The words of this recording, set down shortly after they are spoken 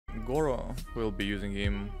Goro will be using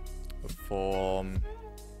him for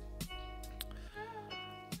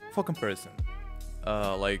comparison.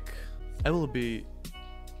 Like, I will be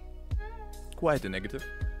quite a negative,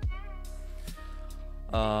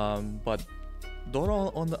 but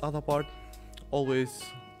Doro on the other part always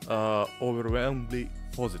overwhelmingly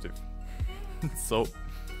positive. So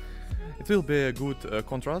it will be a good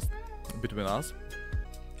contrast between us.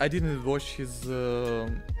 I didn't watch his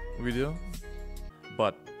video,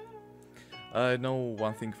 but I know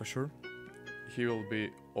one thing for sure: he will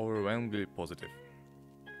be overwhelmingly positive.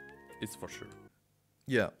 It's for sure.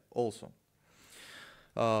 Yeah. Also,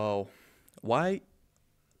 why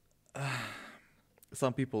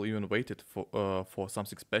some people even waited for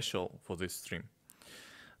something special for this stream,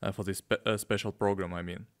 for this special program, I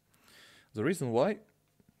mean. The reason why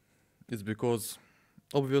is because,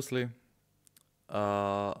 obviously,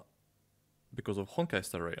 because of Honkai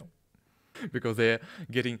Star Rail. Because they're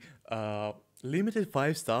getting limited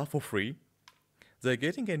 5-star for free. They're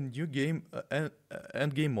getting a new game,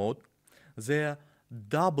 end game mode. They're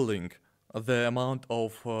doubling the amount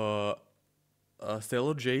of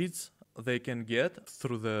Stellar Jades they can get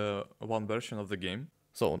through the one version of the game.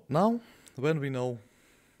 So now, when we know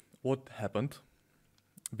what happened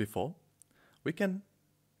before, we can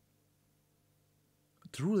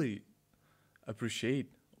truly appreciate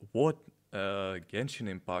what Genshin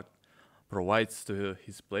Impact provides to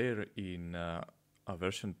his player in a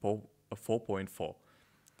version 4.4.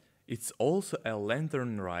 It's also a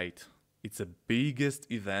lantern ride. It's the biggest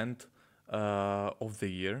event of the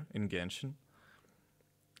year in Genshin.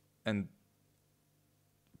 And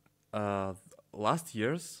last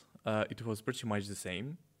year's it was pretty much the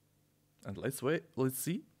same. And let's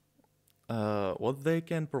see what they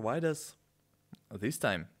can provide us this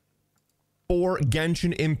time. For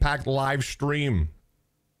Genshin Impact live stream.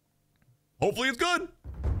 Hopefully it's good.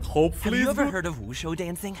 Hopefully. Have you ever heard of Wushu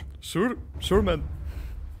dancing? Sure, man.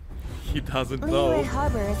 He doesn't know. Liyue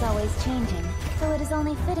Harbor is always changing, so it is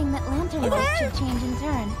only fitting that Lantern Light should change in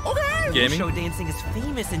turn. Okay. Gaming? Wushu dancing is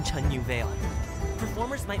famous in Chengyu Vale.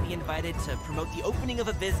 Performers might be invited to promote the opening of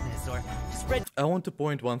a business or to spread. I want to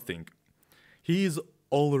point one thing. He is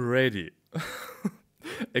already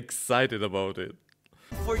excited about it.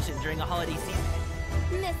 Fortune during a holiday season.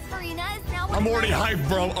 Miss Farina is now. I'm already hyped,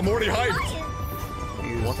 bro. I'm already hyped.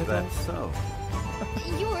 Is that so?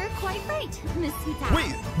 You were quite right, Miss Hita.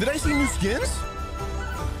 Wait, did I see new skins?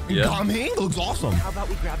 Yeah. Gaming looks awesome. How about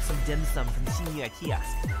we grab some dim sum from Senior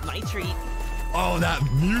Kiosk? My treat. Oh, that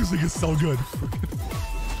music is so good.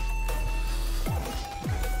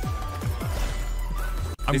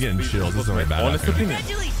 I'm getting chills. This is my bad. Honest opinion.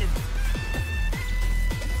 Congratulations.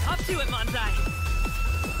 Up to it, Manzai.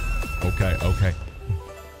 Okay.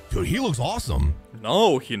 Dude, he looks awesome.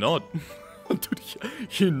 No, he not. Dude,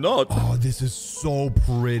 he not. Oh, this is so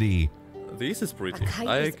pretty. This is pretty. A kite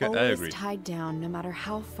I is always agree. tied down no matter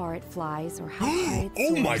how far it flies or how high it Oh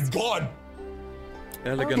soars. my god.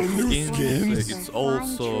 Elegant The new skins. skins It's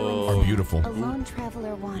also are beautiful. A lone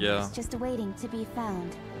traveler wanders, Yeah. just awaiting to be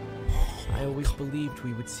found. I always believed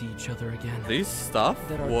we would see each other again. this stuff.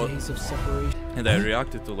 That our What? days of separation. And I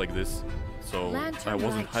reacted to like this, so Lantern I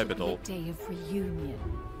wasn't Light hyped should at be all. a day of reunion.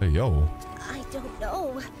 Hey, yo. I don't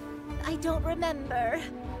know. I don't remember.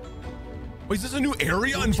 Wait, is this a new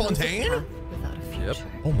area in Fontaine? Without a future.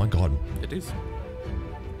 Oh my god. It is.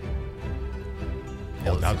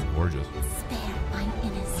 Oh, that's gorgeous. Spare my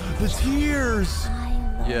innocence. The tears.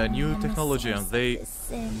 I Yeah, love new technology, and Nemesis'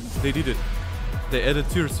 sin. they did it. They added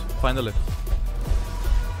tears finally.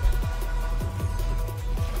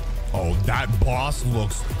 Oh, that boss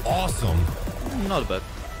looks awesome. Not bad.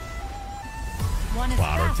 One is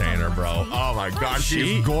Cloud back on Retainer, bro. Wall Street. Oh my god,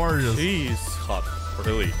 she's gorgeous. She's hot,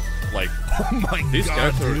 really. Like, Oh my this god,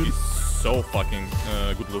 character dude. is so fucking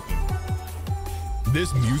good looking.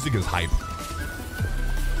 This music is hype.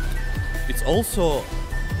 It's also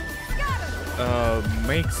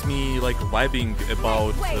makes me like vibing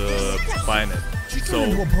about Bayonet. She turned So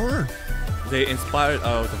into a bird. they inspired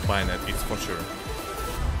out of Bayonet, it's for sure.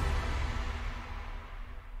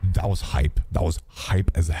 That was hype. That was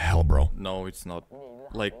hype as hell, bro. No, it's not.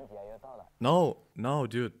 Like, no,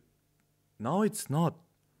 dude. No, it's not.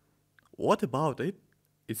 What about it?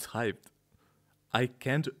 It's hyped. I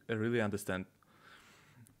can't really understand.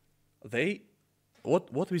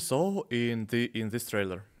 What we saw in this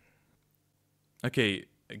trailer. Okay,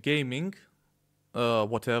 gaming,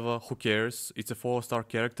 whatever, who cares? It's a 4-star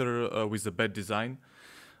character with a bad design.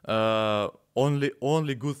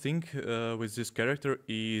 Only good thing with this character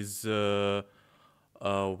is where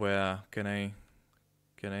can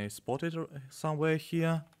I spot it somewhere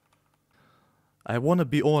here? I wanna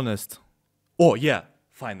be honest. Oh yeah,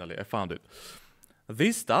 finally I found it.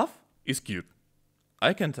 This stuff is cute.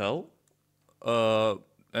 I can tell,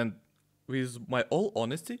 and with my all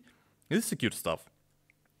honesty, this is cute stuff.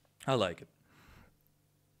 I like it.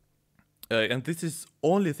 And this is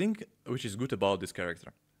only thing which is good about this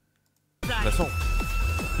character. That's all.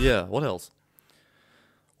 Yeah, what else?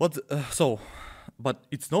 What, but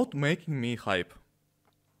it's not making me hype.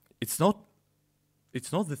 It's not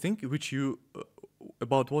the thing which you,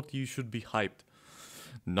 about what you should be hyped.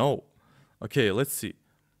 No. Okay, let's see.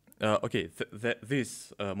 Okay,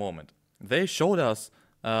 this moment. They showed us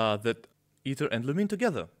that Ether and Lumin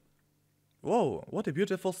together. Whoa, what a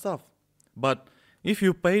beautiful stuff. But if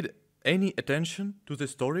you paid any attention to the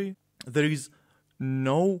story, there is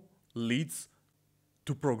no leads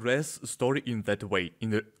to progress story in that way,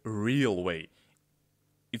 in a real way.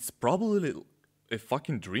 It's probably a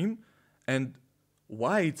fucking dream, and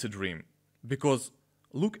why it's a dream? Because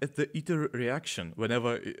look at the Ether reaction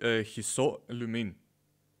whenever he saw Lumin.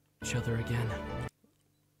 Each other again.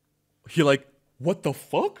 He like, what the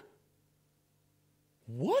fuck?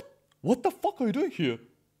 What? What the fuck are you doing here?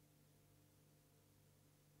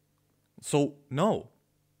 So, no.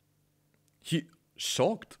 He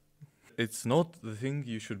shocked. It's not the thing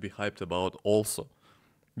you should be hyped about also.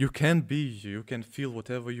 You can feel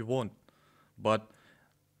whatever you want. But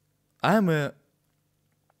I'm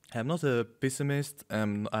not a pessimist,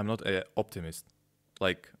 and I'm not an optimist,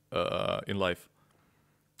 like in life.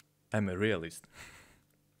 I'm a realist.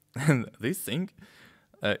 And this thing,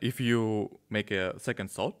 if you make a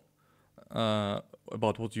second thought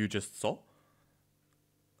about what you just saw,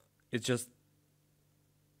 it's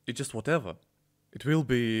just whatever. It will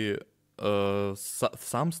be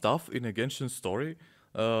some stuff in a Genshin story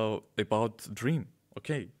about dream.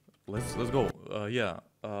 Okay, let's go. Yeah,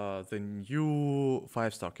 the new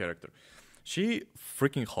 5-star character. She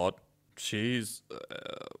freaking hot. She's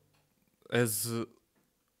as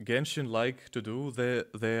Genshin like to do.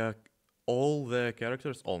 They all their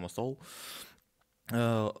characters, almost all,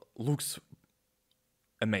 looks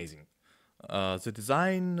amazing. The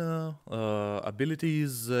design,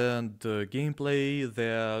 abilities, and gameplay,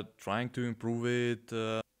 they're trying to improve it,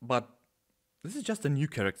 but this is just a new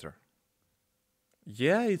character.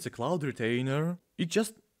 Yeah, it's a cloud retainer. It's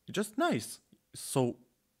just nice. So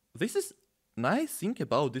this is nice thing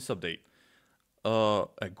about this update.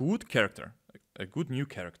 A good character, a good new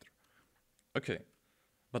character. Okay,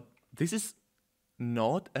 but this is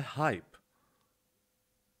not a hype.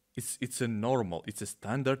 It's a normal, it's a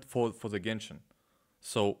standard for the Genshin.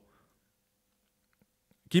 So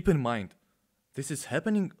keep in mind, this is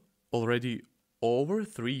happening already over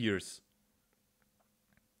 3 years.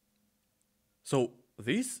 So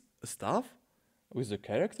this stuff with the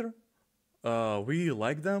character, we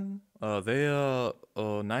like them. They are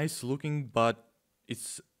nice looking, but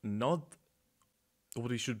it's not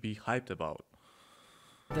what we should be hyped about.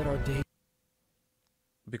 That our day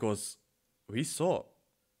Because we saw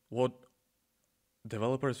what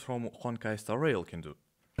developers from Honkai Star Rail can do.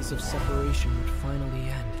 of separation would finally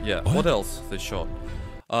end. Yeah, what else they showed?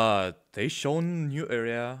 They shown new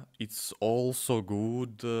area. It's also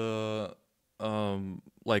good,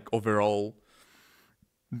 like overall.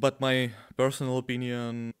 But my personal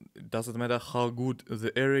opinion, it doesn't matter how good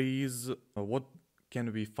the area is. What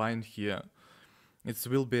can we find here? It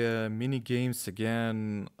will be mini games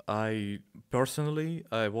again. I personally,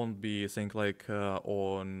 I won't be saying like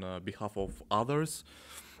on behalf of others.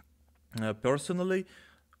 Personally,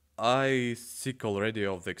 I sick already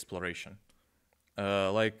of the exploration.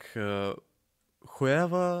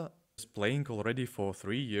 Whoever is playing already for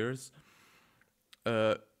 3 years,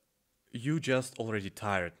 you just already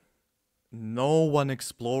tired. No one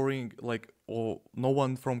exploring, like, or no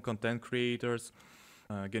one from content creators,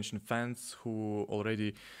 Genshin fans who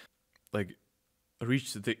already like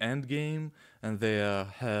reached the end game, and they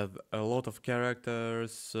have a lot of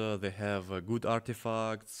characters, they have good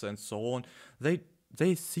artifacts and so on. They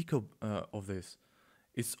sick of this.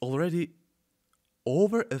 It's already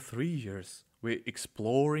over 3 years. We're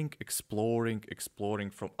exploring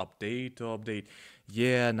from update to update.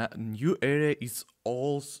 Yeah, new area is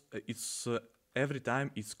also, it's every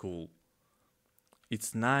time it's cool.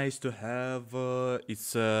 It's nice to have.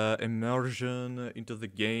 It's immersion into the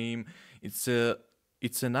game. It's a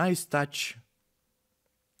nice touch.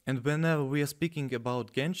 And whenever we are speaking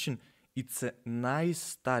about Genshin, it's a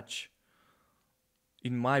nice touch.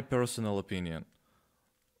 In my personal opinion,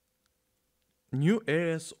 new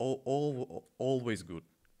areas are always good,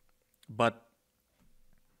 but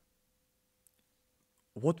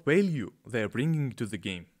what value they are bringing to the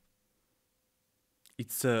game?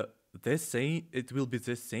 It's it will be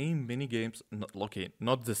the same mini games.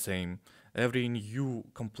 Not the same. Every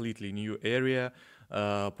completely new area,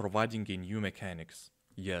 providing a new mechanics.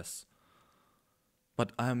 Yes,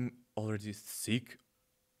 but I'm already sick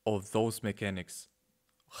of those mechanics.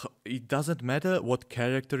 It doesn't matter what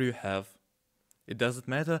character you have. It doesn't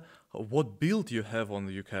matter what build you have on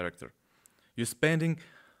your character. You're spending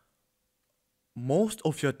most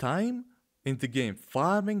of your time in the game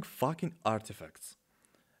farming fucking artifacts.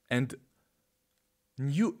 And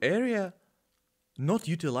new area not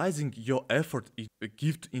utilizing your effort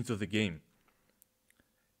given into the game.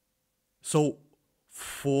 So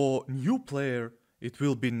for new player, it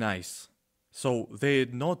will be nice. So they're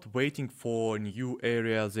not waiting for new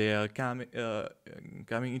area. They are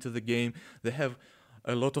coming into the game. They have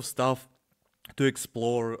a lot of stuff to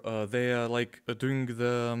explore. They are like doing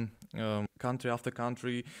the country after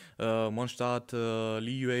country, Mondstadt,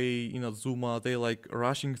 Liyue, Inazuma. They like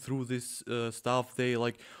rushing through this stuff. They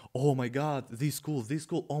like, oh my god, this cool.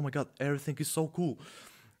 Oh my god, everything is so cool.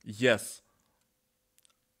 Yes,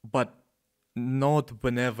 but not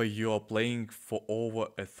whenever you are playing for over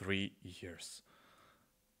 3 years.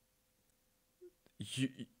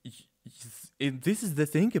 This is the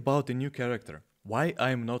thing about a new character. Why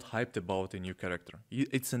I'm not hyped about a new character?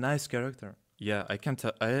 It's a nice character. Yeah, I can't.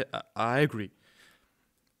 I agree.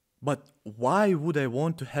 But why would I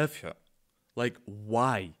want to have her? Like,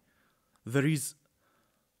 why?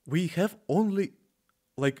 We have only,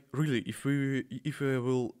 like, really, if we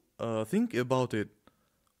will think about it,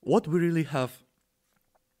 what we really have,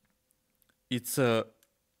 it's a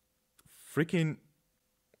freaking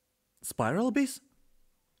spiral abyss.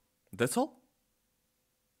 That's all.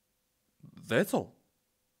 That's all.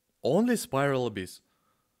 Only spiral abyss.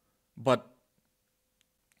 But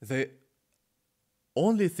the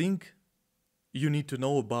only thing you need to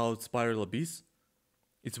know about spiral abyss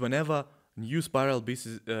is whenever new spiral abyss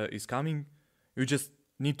is coming, you just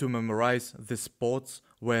need to memorize the spots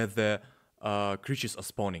where the creatures are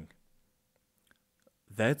spawning.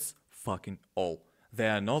 That's fucking all. They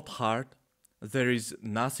are not hard. There is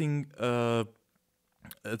nothing. There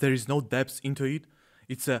is no depth into it.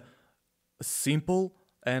 It's a simple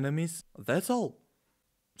enemies. That's all.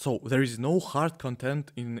 So there is no hard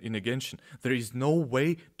content in a Genshin. There is no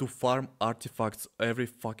way to farm artifacts every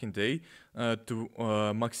fucking day to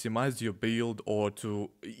maximize your build or to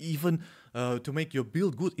even to make your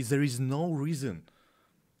build good. There is no reason.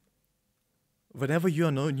 Whenever you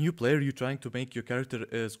are a new player, you're trying to make your character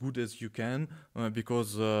as good as you can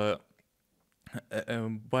because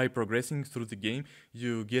by progressing through the game,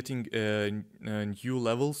 you're getting new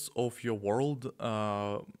levels of your world,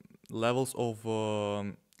 levels of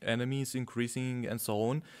enemies increasing and so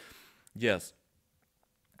on. Yes,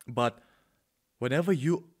 but whenever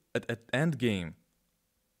you at end game,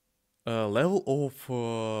 level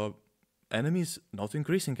of enemies not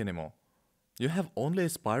increasing anymore. You have only a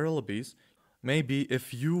spiral abyss. Maybe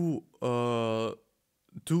if you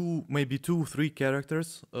maybe 2-3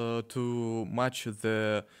 characters to match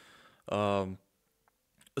the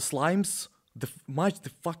slimes, match the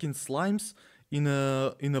fucking slimes in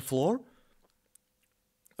a floor.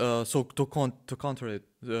 So to counter it,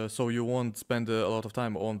 so you won't spend a lot of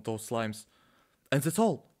time on those slimes, and that's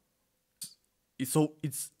all. So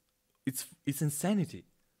it's insanity.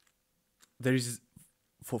 There is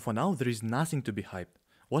for now there is nothing to be hyped.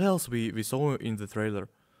 What else we saw in the trailer?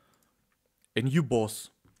 A new boss.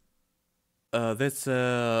 That's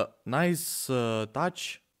a nice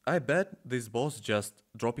touch. I bet this boss just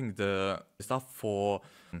dropping the stuff for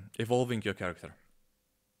evolving your character.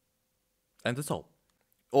 And that's all.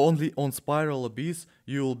 Only on Spiral Abyss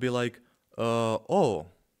you will be like, oh,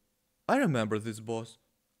 I remember this boss.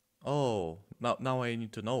 Oh, now I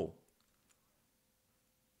need to know.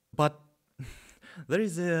 But there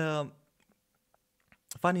is a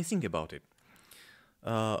funny thing about it.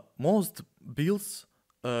 Most builds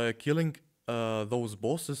killing those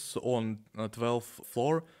bosses on 12th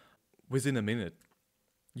floor within a minute.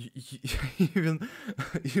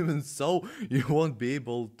 Even so, you won't be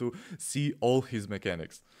able to see all his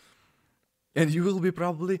mechanics, and you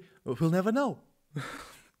will never know.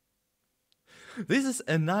 This is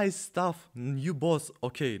a nice stuff. New boss,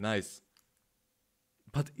 okay, nice,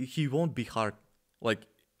 but he won't be hard. Like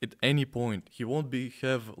at any point, he won't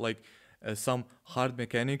have like some hard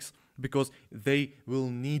mechanics because they will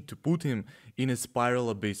need to put him in a spiral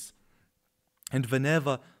abyss. And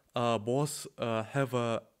whenever boss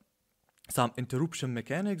have some interruption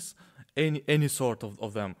mechanics, any sort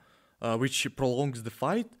of them, which prolongs the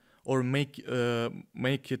fight or make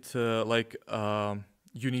it like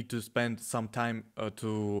you need to spend some time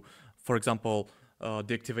to, for example,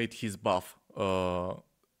 deactivate his buff,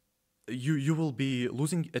 you will be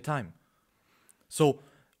losing a time. So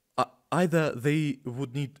either they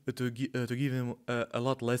would need to give him a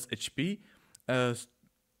lot less HP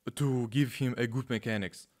to give him a good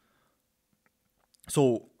mechanics.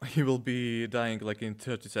 So he will be dying like in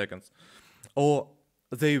 30 seconds, or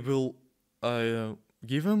they will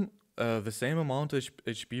give him the same amount of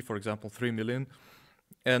HP, for example 3 million,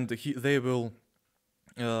 and they will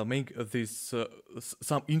make this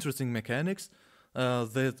some interesting mechanics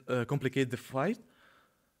that complicate the fight.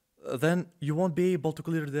 Then you won't be able to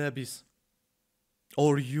clear the abyss,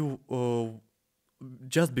 or you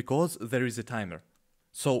just because there is a timer.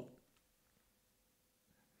 So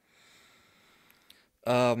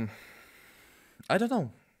I don't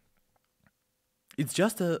know. It's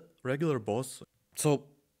just a regular boss. So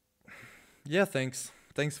yeah, thanks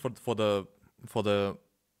for the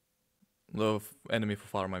enemy for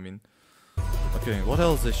farm. I mean, okay, what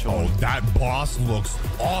else they show? Oh, that boss looks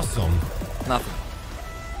awesome. Nothing.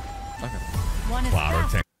 Okay. Flower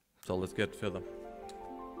tank. So let's get further.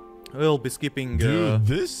 We'll be skipping. Dude,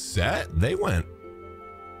 this set, they went.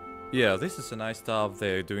 Yeah, this is a nice stuff.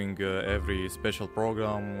 They're doing every special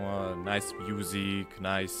program, nice music,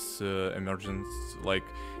 nice emergence. Like,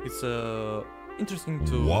 it's interesting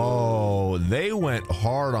to... Whoa, they went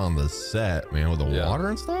hard on the set, man, with the water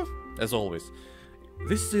and stuff? As always.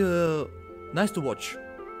 This is nice to watch.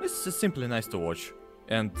 This is simply nice to watch.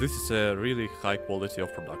 And this is a really high quality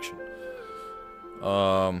of production.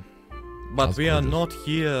 But we are not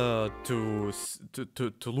here to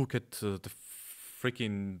look at the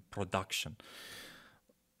freaking production.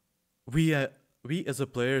 We as a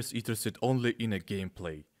players interested only in a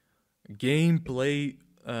gameplay. Gameplay,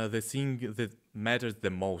 the thing that matters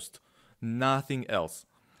the most. Nothing else.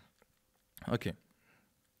 Okay.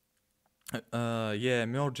 Yeah,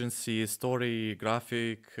 emergency, story,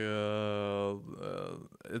 graphic. This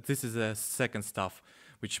is the second stuff,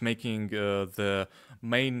 which making the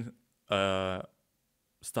main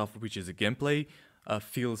stuff, which is the gameplay,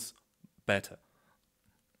 feels better.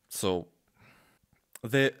 So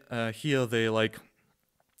here they like,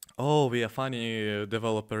 oh, we are funny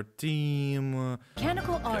developer team.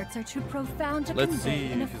 Mechanical arts are too profound to Let's convey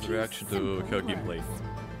see in a his few reaction to simple her words. gameplay.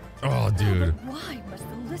 Oh, dude. But why must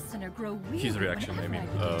the listener grow weary His reaction, I mean,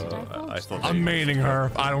 whenever begin to divulge I thought I'm maining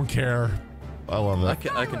her. I don't care. I love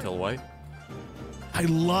it. I can tell why. I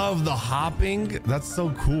love the hopping. That's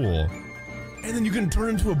so cool. And then you can turn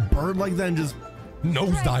into a bird like that and just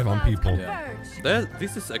nosedive on people.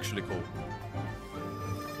 This is actually cool.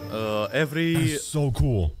 Every That's so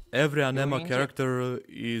cool. every anime character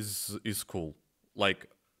is cool. Like,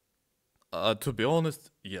 to be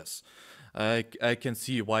honest, yes. I can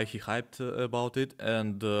see why he hyped about it,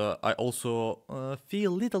 and I also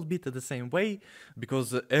feel a little bit the same way,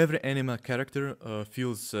 because every anime character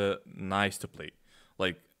feels nice to play.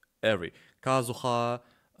 Like every Kazuha,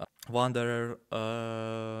 Wanderer,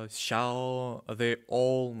 Xiao, they're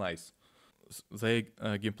all nice. Their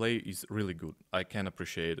gameplay is really good. I can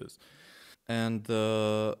appreciate this. And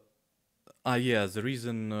yeah, the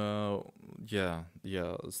reason,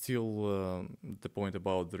 still the point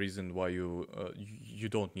about the reason why you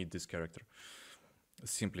don't need this character.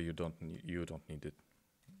 Simply you don't need it.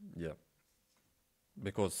 Yeah,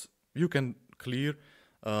 because you can clear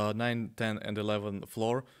 9, 10, and 11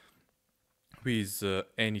 floor with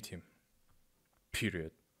any team.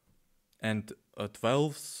 Period. And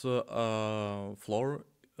 12th floor,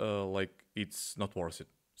 like, it's not worth it.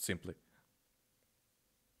 Simply.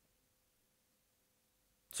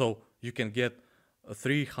 So you can get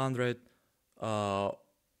 300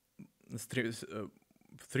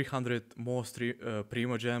 more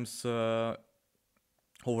Primo Gems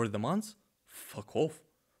over the months. Fuck off.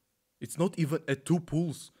 It's not even a 2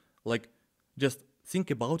 pools. Like, just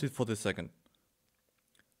think about it for the second.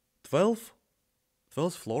 12th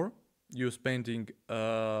floor, you're spending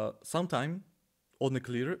some time on the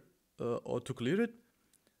clear or to clear it.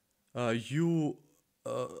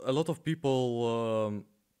 A lot of people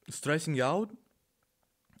stressing out,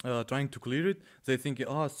 trying to clear it. They think,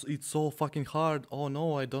 oh, it's so fucking hard. Oh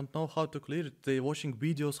no, I don't know how to clear it. They're watching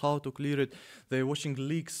videos how to clear it. They're watching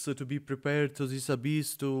leaks to be prepared to this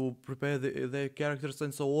abyss, to prepare their characters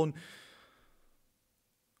and so on.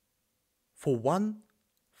 For one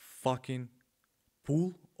fucking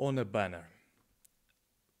pool on a banner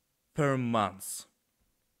per month.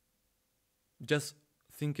 Just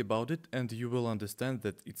think about it and you will understand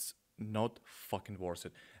that it's not fucking worth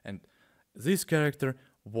it. And this character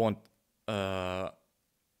won't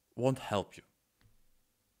help you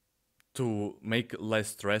to make less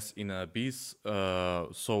stress in abyss.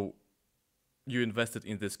 So you invested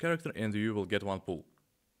in this character and you will get 1 pull.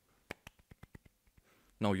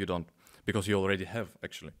 No, you don't, because you already have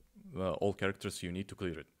actually all characters you need to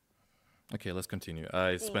clear it. Okay, let's continue.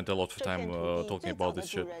 I spent a lot of time talking about this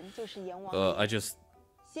shit. I just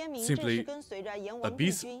simply a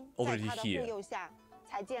beast already here.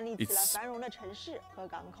 It's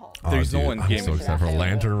there is no end game. So excited for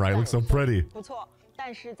Lantern, right? Looks so pretty.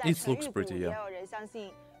 It looks pretty, yeah.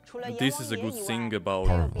 This is a good thing about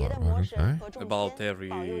every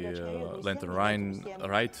Lantern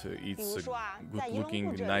right? It's a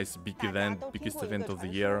good-looking, nice, big event, biggest event of the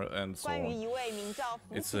year, and so on.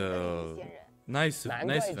 It's a nice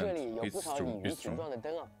event. It's true. It's true.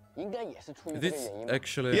 This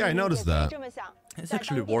actually, yeah, I noticed that. It's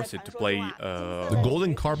actually worth it to play. The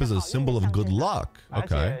golden carp is a symbol of good luck.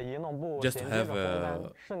 Okay. Just to have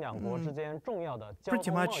a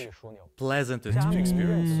pretty much pleasant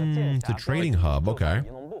experience. It's a trading hub. Okay.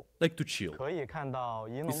 Like to chill.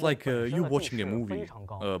 It's like you watching a movie,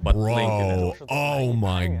 but playing it. Oh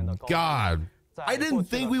my god! I didn't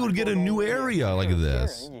think we would get a new area like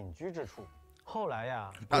this.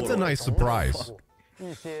 That's a nice surprise.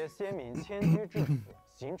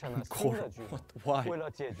 Why?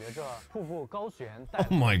 Oh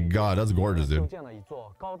my god, that's gorgeous, dude.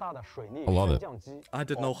 I love it. I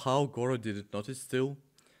don't know how Goro didn't notice still,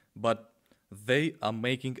 but they are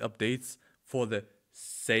making updates for the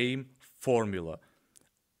same formula.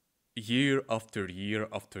 Year after year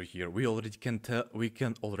after year. We already can tell. We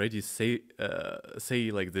can already say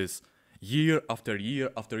like this. Year after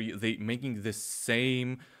year after year, they making the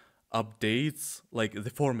same updates, like the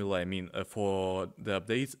formula, I mean, for the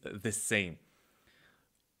updates, the same.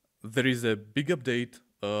 There is a big update,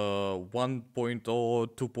 1.0,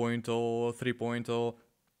 2.0, 3.0.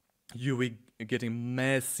 You will getting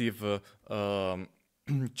massive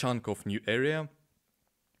chunk of new area.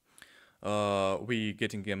 We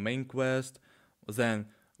getting a main quest. Then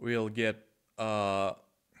we'll get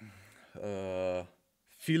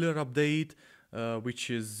filler update, which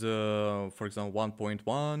is, for example,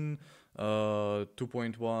 1.1,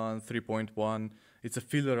 2.1, 3.1. It's a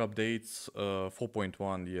filler updates,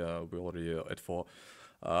 4.1, yeah, we're already at 4.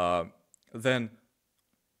 Then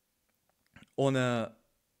on a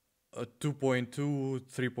 2.2,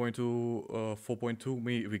 3.2, 4.2,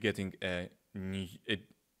 we're getting a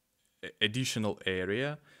additional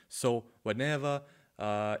area. So whenever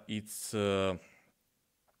it's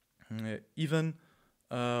even,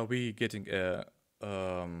 we're getting a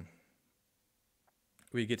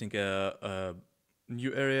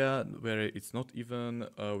new area where it's not even.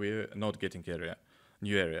 We're not getting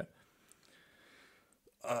new area.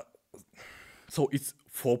 So it's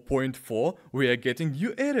 4.4. We are getting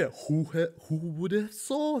new area. Who would have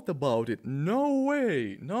thought about it? No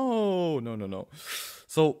way. No.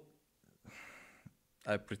 So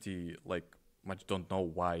I pretty much don't know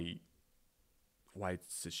why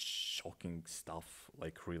it's a shocking stuff,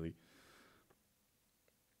 like really.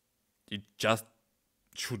 It just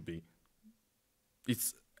should be.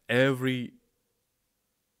 It's the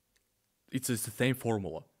same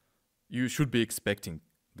formula. You should be expecting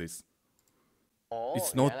this.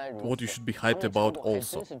 It's not what you should be hyped about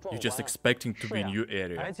also. You're just expecting to be a new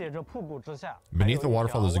area. Beneath the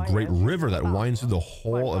waterfall is a great river that winds through the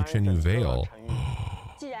whole of Chenyu Vale.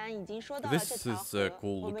 This is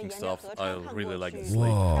cool looking stuff. I really like this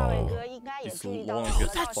lake. It's long as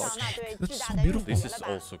fuck. That's so beautiful. This is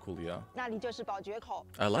also cool, yeah.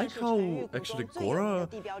 I like how actually Gora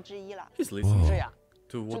he's listening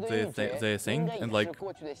to what they're saying, and like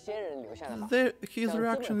his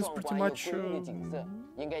reaction is pretty much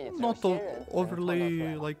not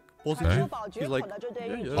overly like positive. He's like,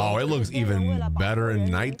 yeah. Oh, it looks even better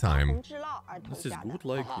in nighttime. This is good,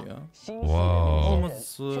 like, yeah. Whoa.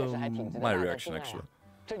 Almost my reaction actually.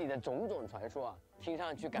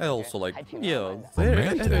 I also like, yeah, their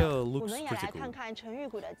area looks pretty cool.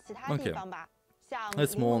 Okay,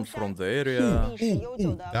 let's move on from the area.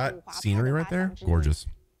 Ooh, that scenery right there, gorgeous.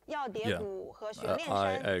 Yeah,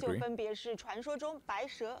 I agree.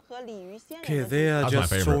 Okay, they are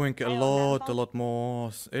just showing a lot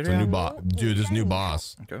more area. It's a new boss. Dude, this new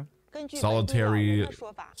boss. Okay. Solitary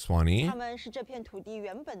Swanee.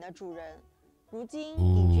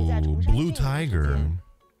 Ooh, Blue Tiger.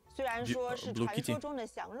 Blue Kitty.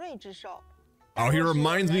 Oh, he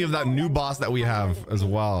reminds me of that new boss that we have as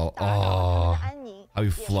well. Oh, how he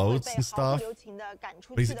floats and stuff.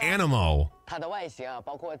 But he's Animo.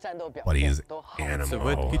 But he is Animo. So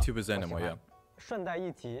Red Kitty with Animo, yeah.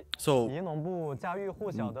 So,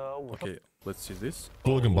 okay, let's see this.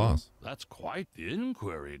 Cool looking boss. That's quite the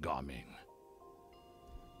inquiry, Gaming.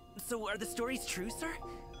 So are the stories true, sir?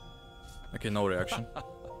 Okay, no reaction.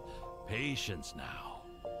 Patience now.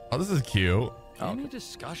 Oh, this is cute. Any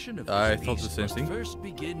discussion of I this thought the beast same must thing. First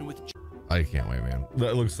begin with. I can't wait, man.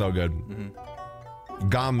 That looks so good.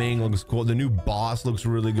 Ga Ming looks cool. The new boss looks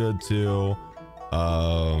really good too.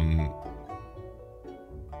 I'm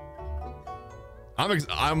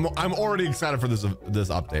already excited for this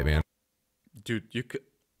update, man. Dude, you could.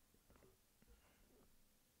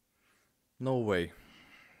 No way.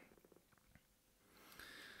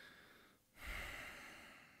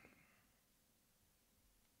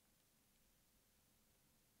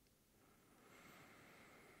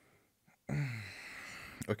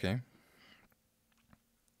 Okay.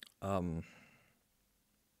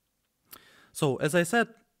 So as I said,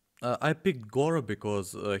 I picked Goro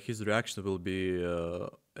because his reaction will be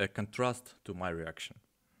a contrast to my reaction.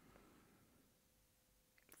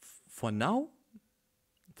 For now,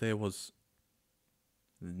 there was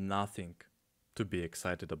nothing to be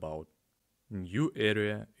excited about. New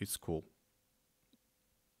area is cool.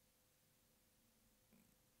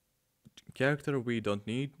 Character we don't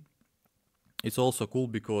need. It's also cool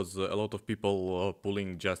because a lot of people are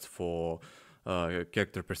pulling just for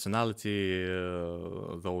character personality,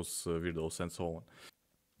 those weirdos and so on.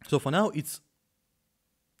 So for now it's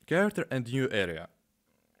character and new area.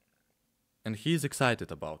 And he's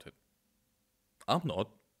excited about it. I'm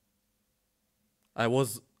not. I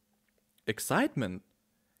was excitement.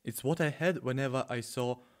 It's what I had whenever I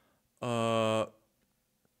saw Honkai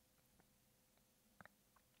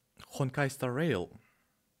Star Rail.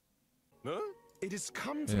 It has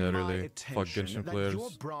come to my attention that your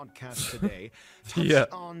broadcast today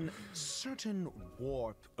touched on certain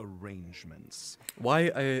warp arrangements.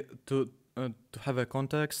 Why to have a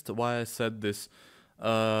context why I said this,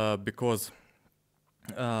 because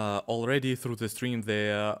already through the stream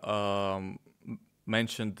they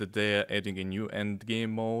mentioned that they're adding a new end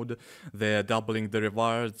game mode. They're doubling the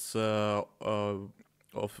rewards of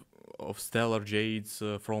Stellar Jades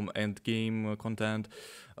from end game content,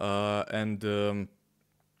 and there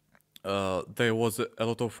was a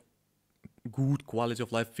lot of good quality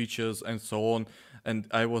of life features and so on. And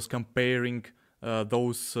I was comparing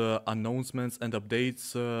those announcements and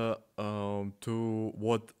updates to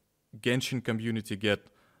what Genshin community get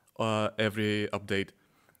every update,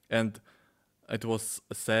 and it was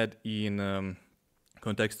said in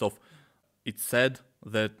context of it's said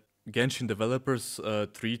that Genshin developers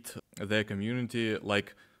treat their community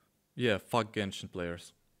like, yeah, fuck Genshin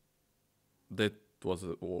players. That was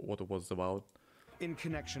what it was about. In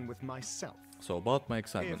connection with myself. So about my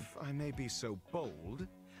excitement. If I may be so bold,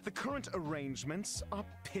 the current arrangements are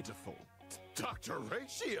pitiful. Dr.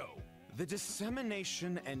 Ratio! The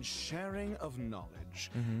dissemination and sharing of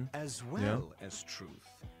knowledge, as well as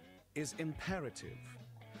truth, is imperative.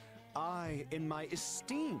 I, in my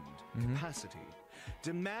esteemed capacity,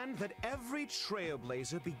 demand that every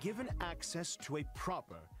trailblazer be given access to a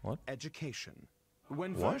proper education.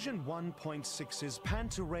 When version 1.6's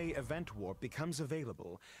Pantaray event warp becomes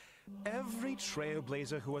available, every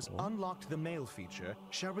trailblazer who has unlocked the mail feature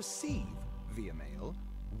shall receive, via mail,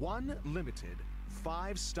 one limited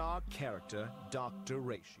 5-star character Dr.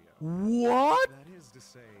 Ratio. What? That is to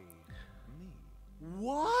say, me.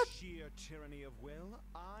 What? Sheer tyranny of will,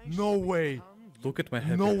 No way. Look at my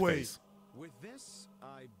happy face. With this,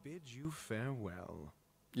 I bid you farewell.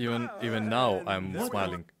 Even now, I'm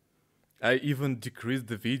smiling. I even decreased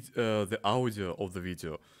the audio of the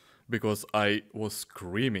video because I was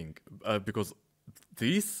screaming because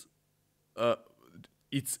this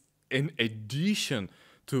it's an addition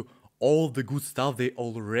to all the good stuff they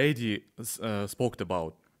already spoke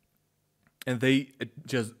about, and they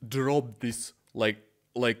just dropped this like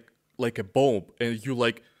a bomb, and you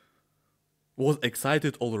like was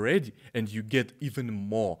excited already, and you get even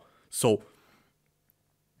more. So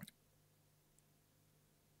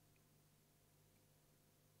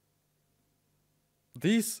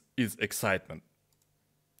this is excitement.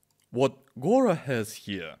 What Gora has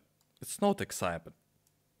here, it's not excitement.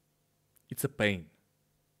 It's a pain.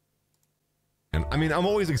 And I mean, I'm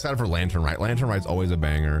always excited for Lantern Rite. Lantern Rite's always a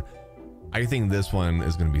banger. I think this one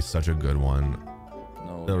is going to be such a good one.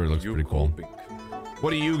 No, that really looks pretty cool.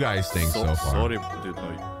 What do you guys think so far? Sorry, dude,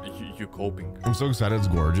 no, you coping. I'm so excited. It's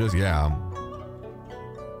gorgeous. Yeah.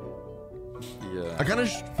 Yeah. I kind of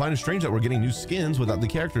find it strange that we're getting new skins without the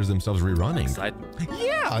characters themselves rerunning. Excitement.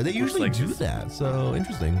 Yeah, they usually do that. So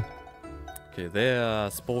interesting. Okay, they are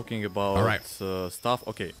speaking about stuff.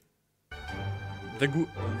 Okay.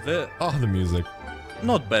 The music.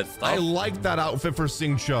 Not bad stuff. I like that outfit for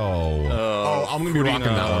Sing Cho. I'm gonna be rocking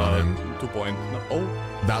that one on him.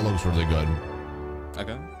 2.0. That looks really good.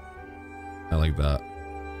 Okay. I like that.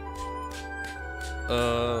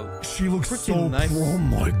 She looks so nice. Oh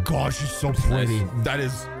my gosh, she's so pretty.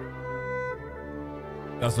 Nice.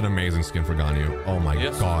 That's an amazing skin for Ganyu. Oh my god,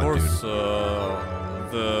 of course, dude.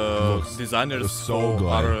 The designers so good.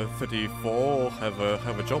 R34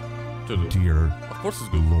 have a job to do. Dear, of course it's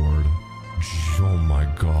good. Lord, oh my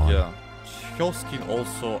god. Yeah, her skin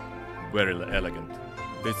also very elegant.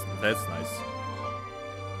 That's nice.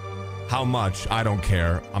 How much? I don't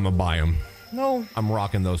care. I'm gonna buy them. No, I'm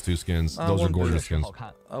rocking those two skins. Those are gorgeous skins.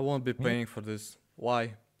 I won't be paying for this.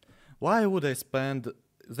 Why? Why would I spend?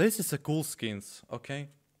 This is a cool skins, okay?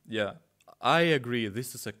 Yeah, I agree.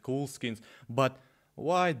 This is a cool skins, but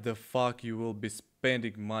why the fuck you will be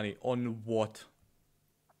spending money on what?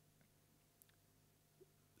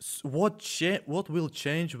 What will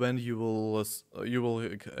change when you will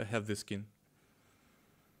have this skin?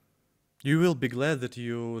 You will be glad that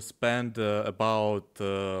you spend about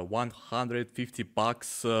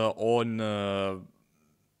 $150 on.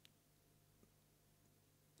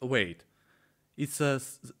 Wait, it's a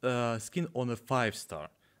skin on a 5-star.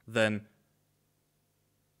 Then,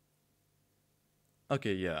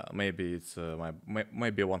 okay, yeah, maybe it's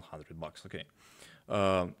maybe $100. Okay,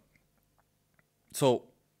 so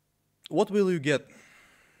what will you get?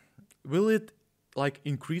 Will it like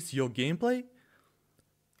increase your gameplay?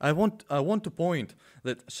 I want to point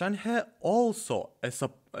that Shanhe also a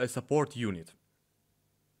support unit.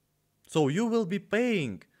 So you will be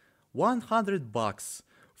paying $100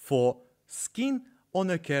 for skin on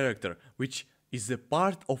a character which is a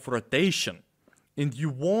part of rotation, and you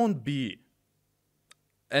won't be,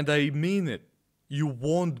 and I mean it, you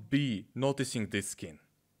won't be noticing this skin.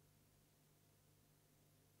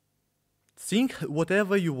 Think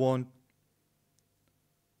whatever you want.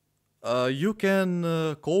 You can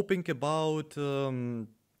coping about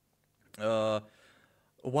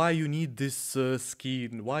why you need this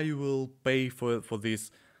skin, why you will pay for this,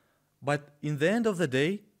 but in the end of the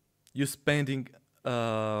day, you're spending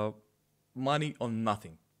money on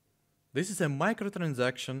nothing. This is a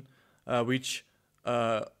microtransaction which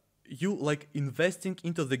you like investing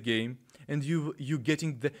into the game, and you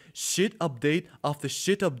getting the shit update after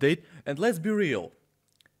shit update, and let's be real,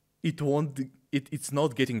 it's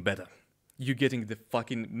not getting better. You're getting the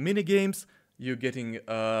fucking mini games. You're getting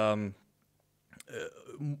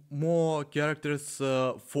more characters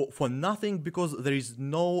for nothing, because there is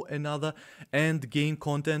no another end game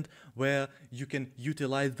content where you can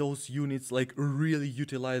utilize those units, like really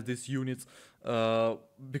utilize these units,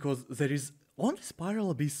 because there is only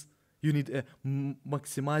Spiral Abyss. You need a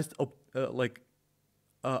maximized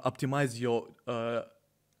optimize your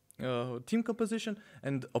team composition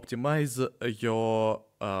and optimize your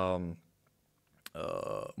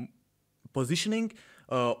positioning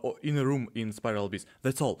in a room in Spiral Abyss.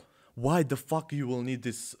 That's all. Why the fuck you will need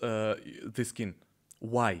this this skin?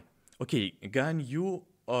 Why? Okay, Ganyu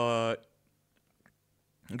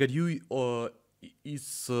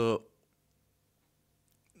is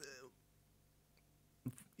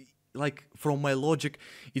like, from my logic,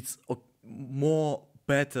 it's more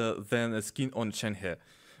better than a skin on Shenhe,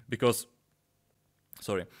 because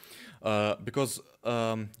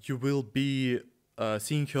you will be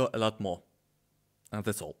seeing her a lot more, and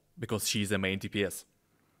that's all, because she's a main DPS.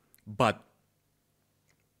 But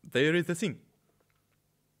there is the thing,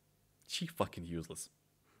 she fucking useless.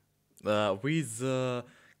 With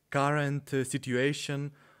current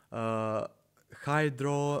situation,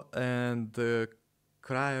 Hydro and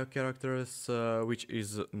Cryo characters, which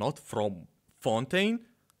is not from Fontaine,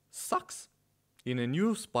 sucks. In a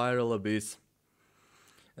new Spiral Abyss,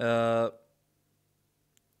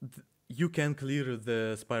 you can clear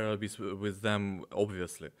the Spiral Abyss with them,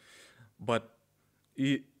 obviously. But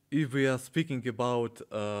if we are speaking about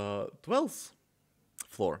 12th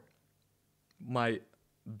floor, my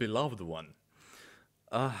beloved one,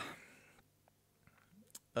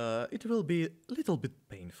 it will be a little bit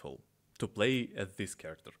painful to play as this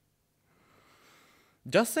character.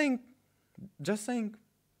 Just saying.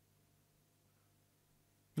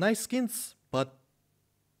 Nice skins, but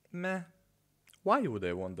meh. Why would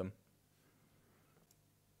I want them?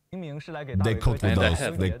 They cooked with those.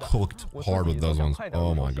 They cooked hard with those ones.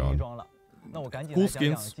 Oh my god. Cool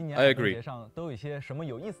skins, I agree.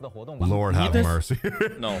 Lord have mercy.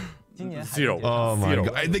 No. Zero. Oh my Zero.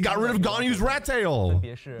 god. They got rid of Ganyu's rat tail.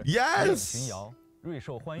 Yes. The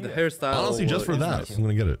hairstyle. Honestly, just for that, I'm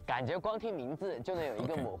gonna get it.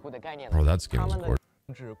 Bro, that skin was gorgeous.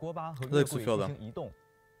 Let's feel that.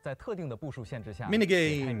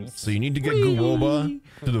 Minigames. So you need to get Guoba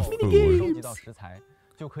to the food.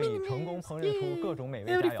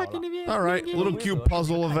 Alright, little cute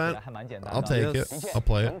puzzle event. I'll take it. I'll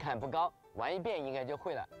play it.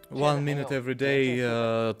 1 minute every day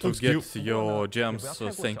to get your gems.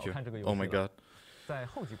 Thank you. Oh my god.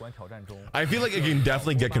 I feel like it can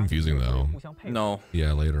definitely get confusing though. No.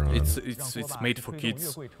 Yeah, later on. It's made for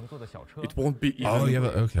kids. It won't be even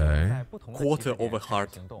okay. quarter of a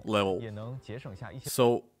heart level.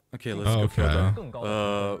 So okay, let's go further.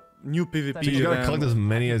 New PvP. So you gotta collect as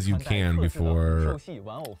many as you can before.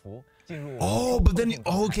 Oh, but then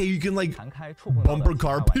okay, you can like bumper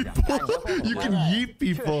car people. You can yeet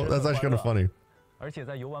people. That's actually kind of funny.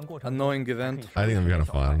 Annoying event. I think that'd be kind of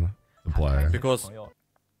fun to play. Because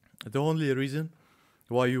the only reason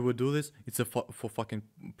why you would do this, it's for fucking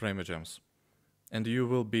Premier Gems. And you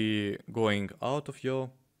will be going out of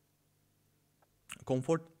your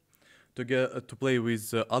comfort to get to play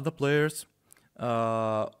with other players,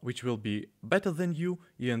 which will be better than you,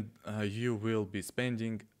 and you will be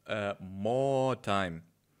spending more time.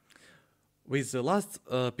 With the last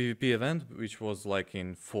PvP event, which was like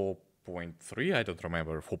in 4.3, I don't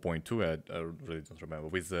remember, 4.2, I really don't remember,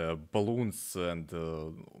 with balloons and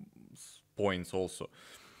points also.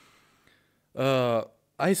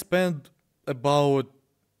 I spent about,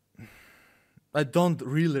 I don't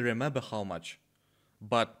really remember how much,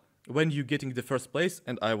 but when you're getting the first place,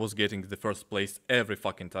 and I was getting the first place every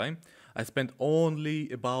fucking time, I spent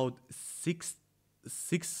only about six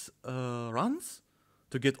runs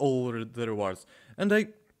to get all the rewards. And I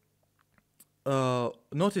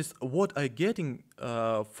noticed what I getting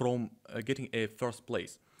from getting a first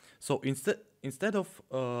place. So instead of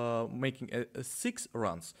making 6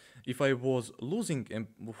 runs, if I was losing,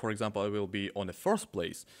 for example, I will be on the first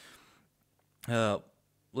place.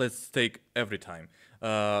 Let's take every time.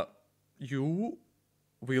 You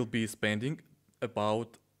will be spending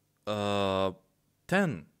about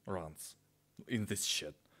 10 runs in this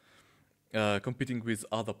shit, competing with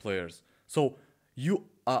other players. So you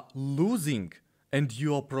are losing and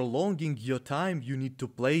you are prolonging your time you need to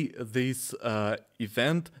play this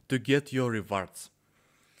event to get your rewards.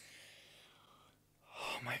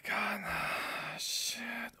 Oh my god.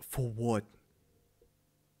 Shit. For what?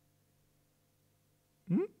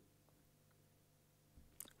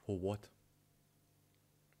 For what?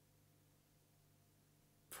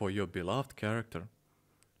 For your beloved character,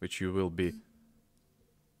 which you will be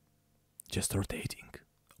just rotating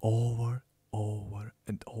over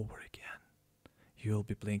and over again. You will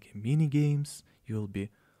be playing mini games. You will be,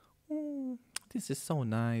 this is so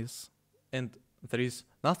nice, and there is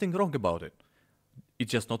nothing wrong about it.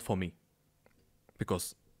 It's just not for me,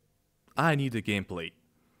 because I need the gameplay.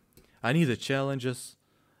 I need the challenges,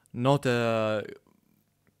 not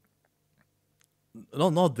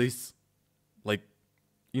not this. Like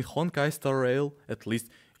in Honkai Star Rail, at least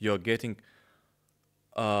you're getting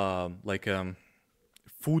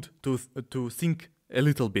food to think a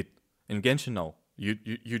little bit. In Genshin, no. You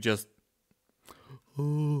just,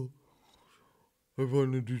 oh, I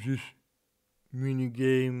wanna do this mini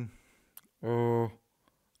game. Oh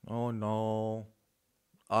no,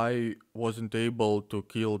 I wasn't able to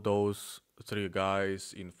kill those 3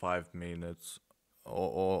 guys in 5 minutes.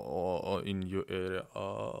 Or in your area.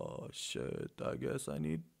 Oh shit, I guess I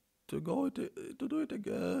need to go to do it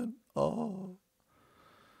again. Oh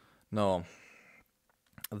no,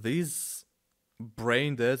 this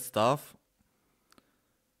brain dead stuff,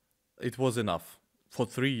 it was enough for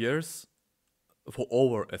 3 years, for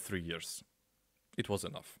over 3 years. It was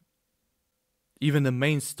enough. Even the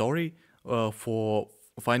main story for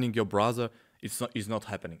finding your brother is not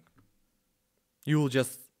happening. You will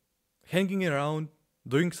just hanging around,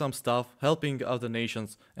 doing some stuff, helping other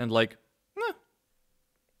nations, and like,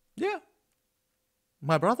 yeah,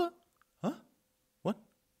 my brother? Huh? What?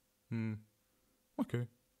 Okay.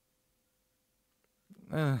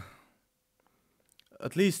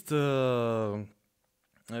 At least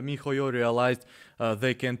MiHoYo realized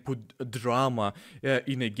they can put drama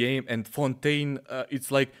in a game, and Fontaine,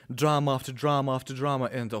 it's like drama after drama after drama,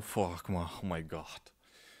 and oh my god.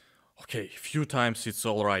 Okay, few times it's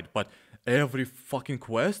alright, but every fucking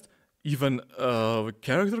quest, even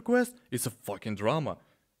character quest, it's a fucking drama.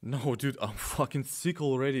 No, dude, I'm fucking sick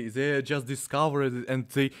already. They just discovered it and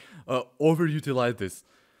they overutilize this.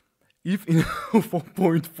 If in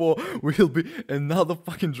 4.4 will be another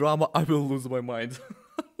fucking drama, I will lose my mind.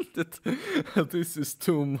 This is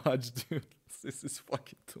too much, dude. This is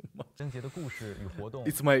fucking too much.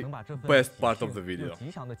 It's my best part of the video.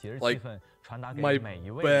 Like, my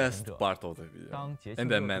best part of the video.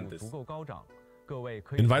 And I meant this.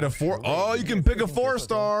 Invite a 4. Oh, you can pick a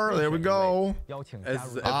 4-star. There we go.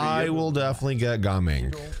 I will definitely get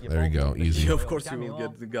Gaming. There you go. Easy. Yeah, of course you will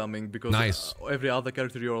get the Gaming because nice. Every other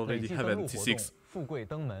character you already have at T6.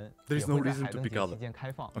 There is no reason to pick other.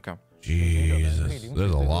 Okay. Jesus,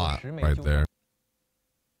 there's a lot right there.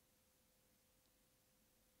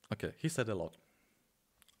 Okay, he said a lot.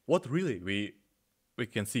 What really we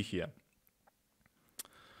can see here?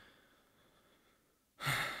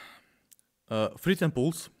 Free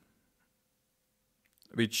temples,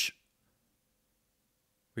 which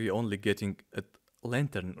we only getting at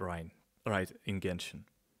Lantern Rhine, right, in Genshin.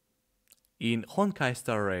 In Honkai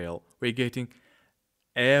Star Rail, we're getting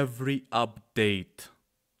every update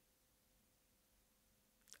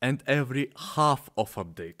and every half of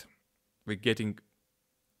update. We're getting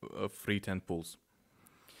free temples.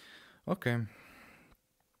 Okay.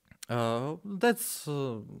 That's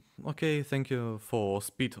okay. Thank you for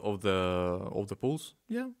speed of the pulls.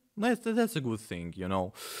 Yeah, that's a good thing, you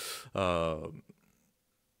know.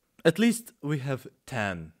 At least we have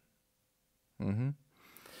 10.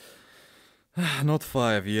 Not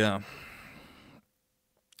 5. Yeah.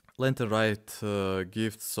 Lantern Rite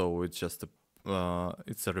gift, so it's just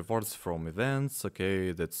it's a rewards from events.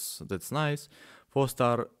 Okay, that's nice.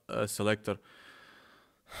 4-star selector.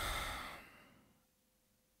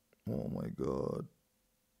 Oh my god.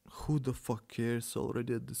 Who the fuck cares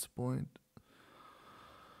already at this point?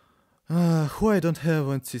 Who I don't have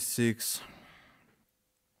on C6.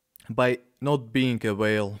 By not being a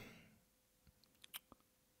whale.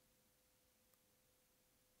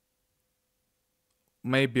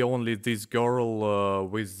 Maybe only this girl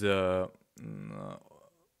with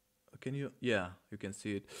can you? Yeah, you can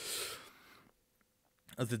see it.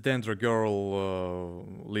 The Dendra girl,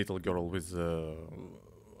 little girl with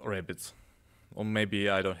rabbits. Or maybe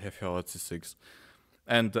I don't have her at C6.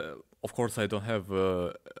 And of course I don't have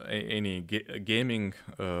any gaming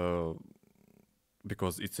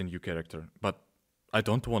because it's a new character. But I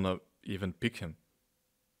don't wanna even pick him.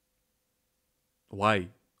 Why?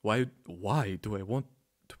 Why do I want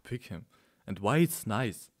to pick him? And why it's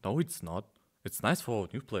nice? No, it's not. It's nice for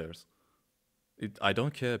new players. I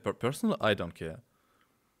don't care. Personally, I don't care.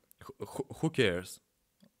 Who cares?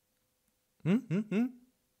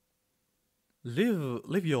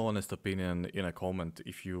 Leave your honest opinion in a comment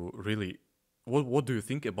if you really... What do you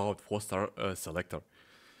think about 4-star selector?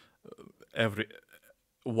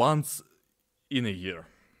 Once in a year.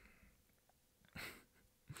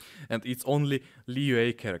 And it's only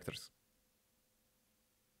Liyue characters.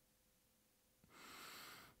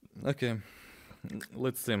 Okay,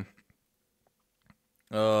 let's see.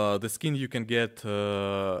 The skin you can get,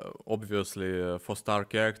 obviously, 4-star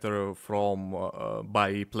character from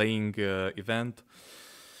by playing event.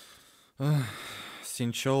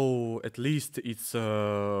 Xinqiu, at least it's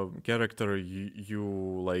a character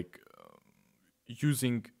you like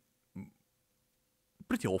using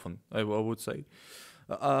pretty often, I would say.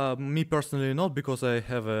 Me personally not, because I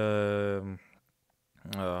have a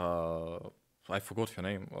I forgot her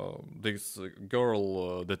name. This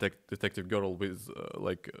girl, detective girl with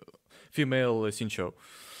like female Xinqiu.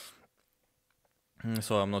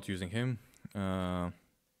 So I'm not using him.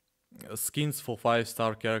 Skins for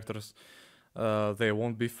 5-star characters, they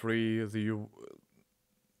won't be free.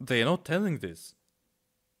 They are not telling this.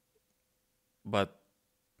 But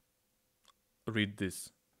read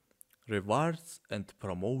this. Rewards and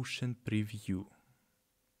promotion preview.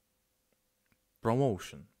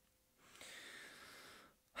 Promotion.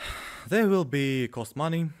 They will be cost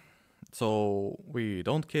money, so we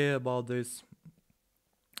don't care about this.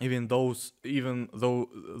 Even though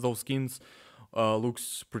those skins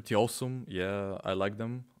looks pretty awesome, yeah, I like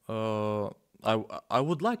them. I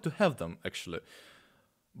would like to have them actually,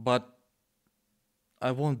 but I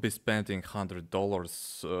won't be spending $100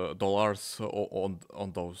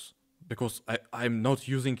 on those, because I'm not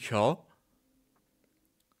using her,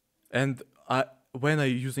 and when I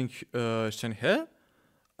using Shenhe,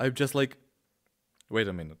 I'm just like, wait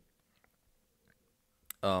a minute.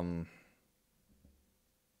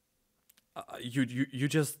 You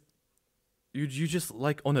just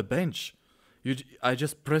like on a bench. I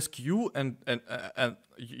just press Q and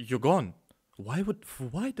you're gone. Why the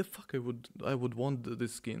fuck I would want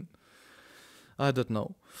this skin? I don't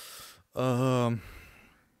know.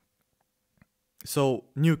 So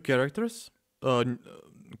new characters.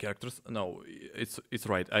 No, it's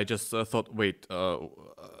right. I just thought, wait,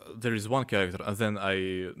 there is one character, and then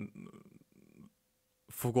I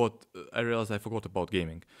forgot. I realized I forgot about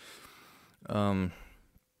gaming.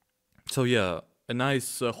 So yeah, a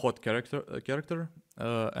nice hot character.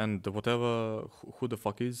 and whatever. Who the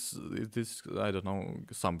fuck is this? I don't know.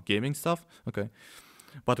 Some gaming stuff. Okay,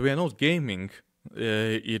 but we are not gaming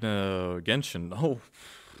in Genshin. Oh,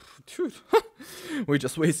 dude, we're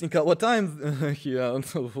just wasting our time here.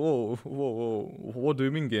 Whoa, whoa, whoa! What do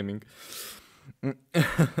you mean gaming?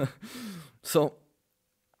 So.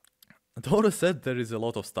 Dora said there is a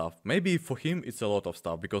lot of stuff. Maybe for him it's a lot of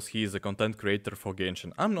stuff because he is a content creator for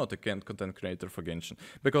Genshin. I'm not a content creator for Genshin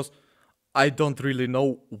because I don't really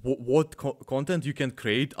know what content you can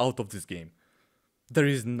create out of this game. There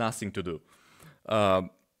is nothing to do.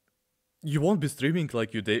 You won't be streaming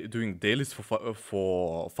like you're doing dailies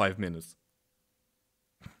for 5 minutes.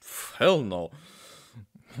 Hell no.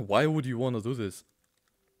 Why would you want to do this?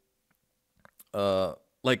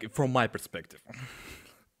 Like from my perspective.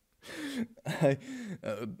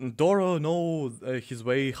 Doro knows his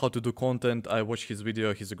way how to do content. I watch his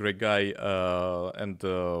video. He's a great guy, and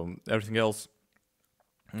everything else.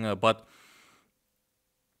 But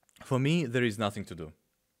for me, there is nothing to do.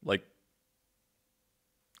 Like,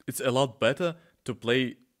 it's a lot better to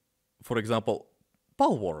play, for example,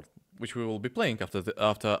 Pal World, which we will be playing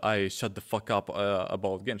after I shut the fuck up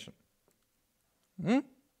about Genshin.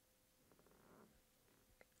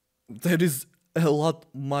 There is a lot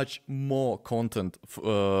much more content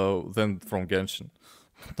than from Genshin.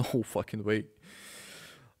 No fucking way.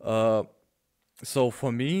 So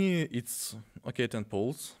for me, it's okay 10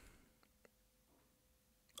 pulls.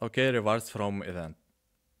 Okay, rewards from event.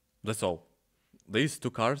 That's all. These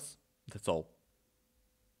 2 cards, that's all.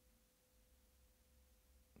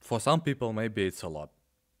 For some people, maybe it's a lot.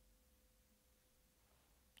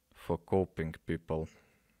 For coping people.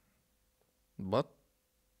 But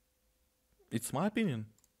it's my opinion.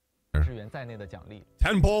 10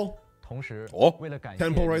 pull. Oh,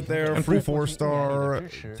 10 pull right there. Free 4-star.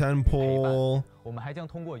 10 pull.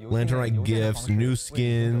 Lanternite gifts, new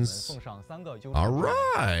skins. All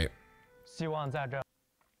right.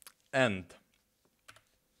 And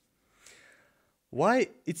why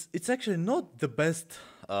it's actually not the best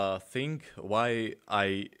thing. Why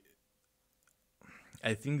I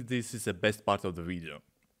think this is the best part of the video,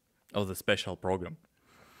 of the special program.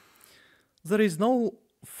 There is no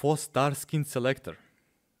 4-star skin selector,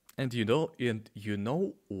 and you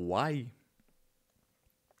know why.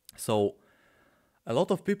 So a lot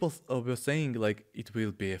of people were saying like it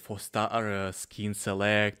will be a 4-star skin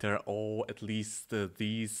selector, or at least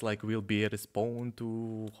these like will be a respawn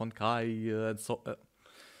to Honkai and so.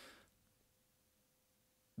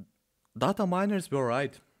 Data miners were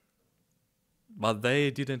right, but they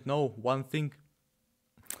didn't know one thing: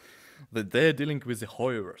 that they're dealing with the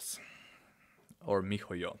Hoyoverse. Or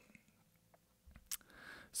miHoYo.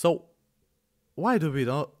 So, why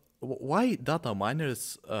data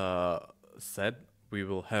miners said we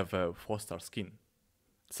will have a 4-star skin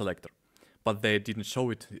selector, but they didn't show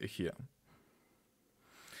it here?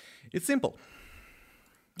 It's simple.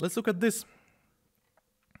 Let's look at this.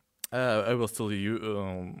 I will still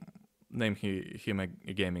name him a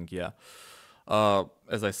gaming, yeah.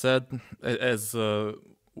 As I said, as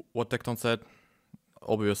what Tecton said,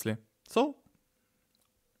 obviously. So,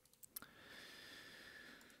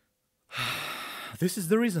 this is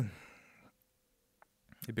the reason.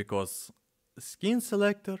 Because skin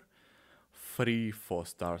selector, free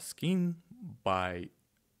 4-star skin by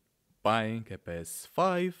buying a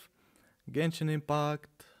PS5, Genshin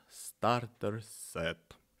Impact starter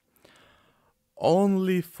set.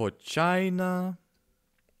 Only for China,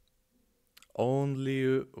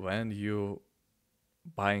 only when you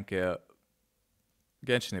buying a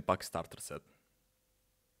Genshin Impact starter set.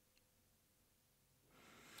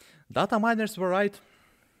 Data miners were right.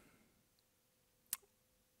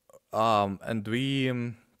 And we,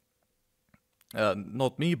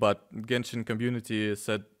 not me, but Genshin community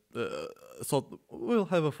said, so we'll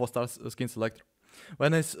have a 4-star skin selector.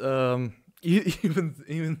 When I, even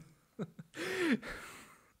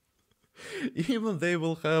they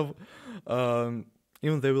will have,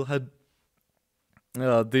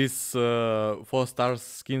 this 4-star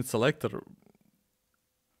skin selector,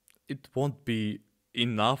 it won't be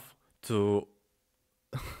enough to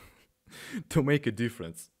to make a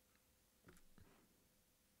difference.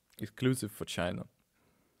 Exclusive for China.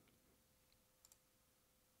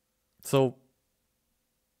 So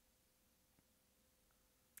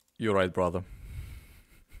you're right, brother.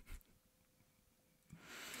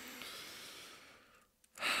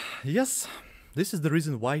 Yes, this is the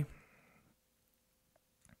reason why.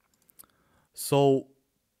 So,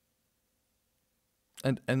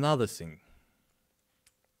 and another thing.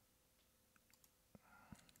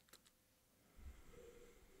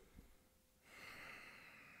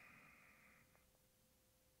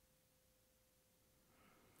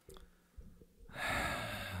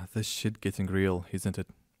 This shit getting real, isn't it?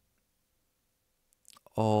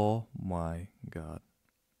 Oh my god.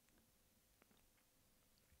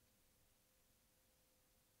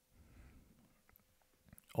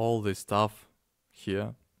 All this stuff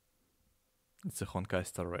here, it's a Honkai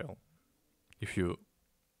Star Rail. If you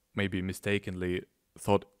maybe mistakenly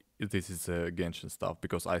thought this is Genshin stuff,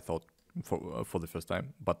 because I thought for the first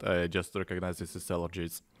time, but I just recognize this as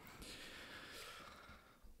allergies.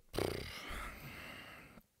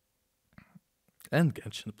 And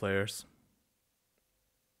Genshin players.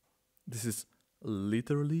 This is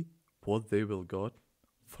literally what they will got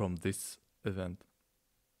from this event.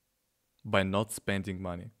 By not spending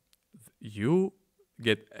money. You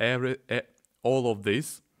get all of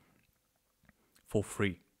this for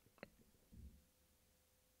free.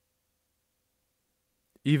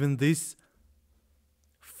 Even this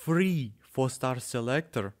free 4-star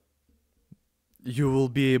selector, you will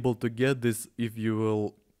be able to get this if you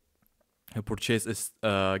will purchase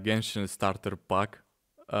a Genshin starter pack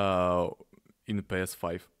in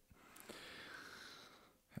PS5.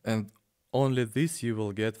 And only this you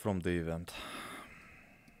will get from the event.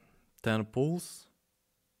 10 pulls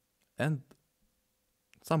and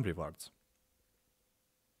some rewards.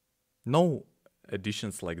 No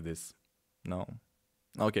additions like this. No.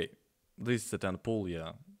 Okay, this is a 10 pull,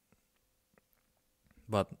 yeah.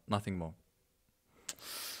 But nothing more.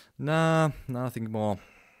 Nah, nothing more.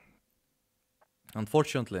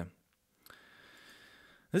 Unfortunately.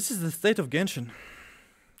 This is the state of Genshin.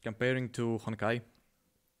 Comparing to Honkai.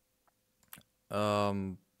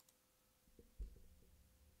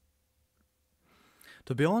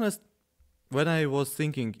 To be honest, when I was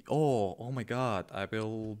thinking, oh my god, I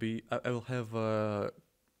will have a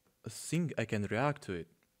thing I can react to it.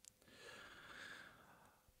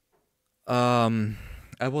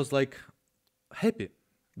 I was like happy,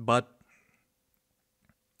 but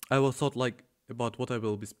I was thought like about what I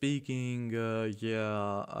will be speaking.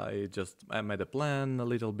 Yeah, I made a plan a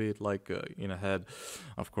little bit, like in ahead,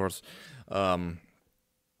 of course. But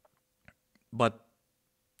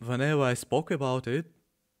whenever I spoke about it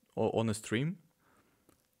or on a stream,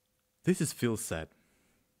 this feels sad.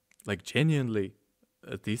 Like genuinely,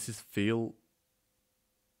 this feel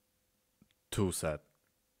too sad.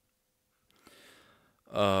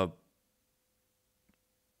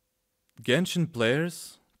 Genshin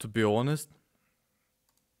players, to be honest,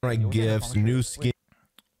 like gifts, new skin.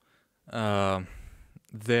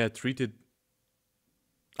 They're treated.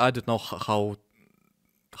 I don't know how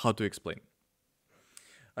to explain.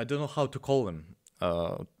 I don't know how to call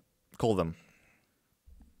them,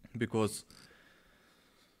 because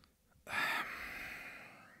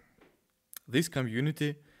this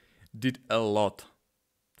community did a lot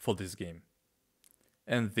for this game,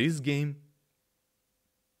 and this game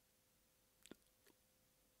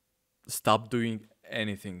stopped doing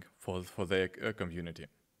anything for their community.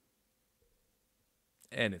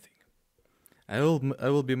 Anything. I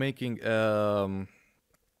will be making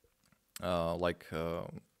like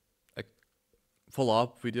a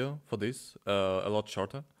follow-up video for this, a lot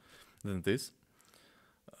shorter than this,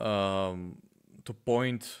 to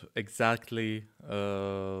point exactly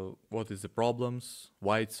what is the problems,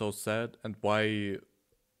 why it's so sad, and why,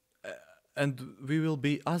 and we will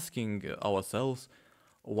be asking ourselves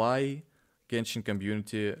why Genshin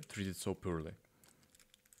community treated so poorly.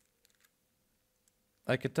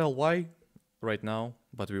 I can tell why right now,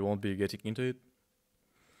 but we won't be getting into it.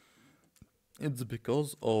 It's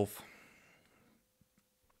because of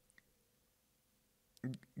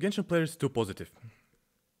Genshin players too positive.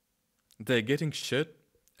 They're getting shit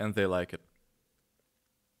and they like it.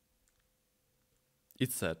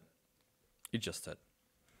 It's sad. It's just sad.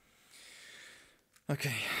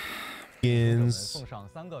 Okay.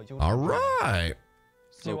 All right.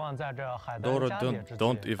 Doro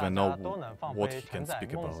don't even know what he can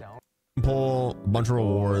speak about. Pull a bunch of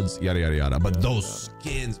rewards, yada yada yada. But those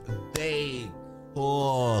skins, they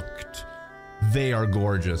hooked. They are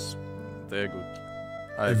gorgeous. They're good.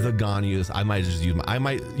 The Ganyus, I might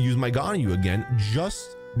use my Ganyu again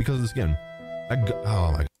just because of the skin.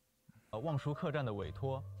 Oh my god. 望舒客栈的委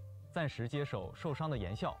托，暂时接手受伤的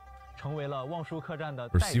言笑。 成为了望舒客栈的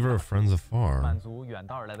Receiver of friends afar， 满足远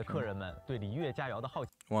道而来的客人们对礼乐佳肴的好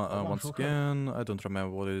奇。Once again, I don't remember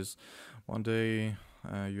what it is. One day,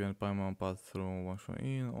 you and Paimon pass through Wangshu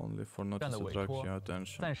Inn only for not to attract your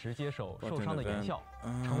attention. 暂时接手受伤的言笑，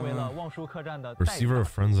成为了望舒客栈的 Receiver of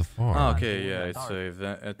friends afar. Okay, yeah,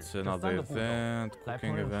 it's another event,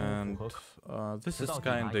 cooking event. This is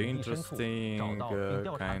kinda interesting,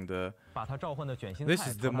 kinda. This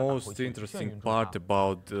is the most interesting part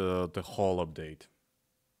about the whole update.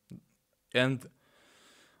 And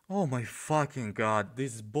Oh my fucking god,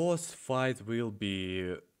 this boss fight will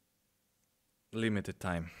be limited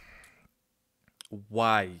time.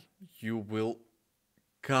 Why you will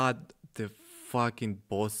cut the fucking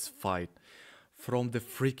boss fight from the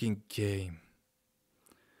freaking game?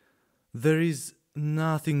 There is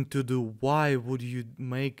nothing to do. Why would you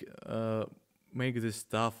make this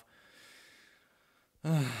stuff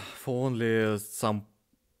for only some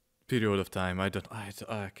period of time? I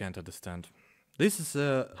can't understand. This is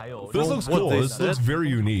this looks cool. This looks very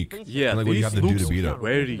unique. Yeah, like what you have to do to beat it.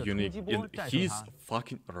 Very unique. And he's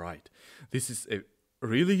fucking right. This is a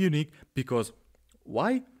really unique because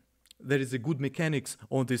why? There is a good mechanics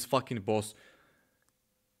on this fucking boss.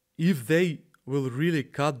 If they will really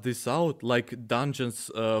cut this out like dungeons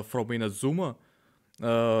from Inazuma,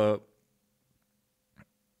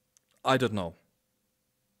 I don't know.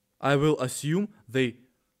 I will assume they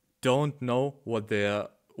don't know what they are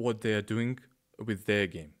doing with their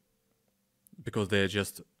game, because they're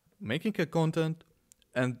just making a content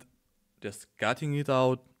and just cutting it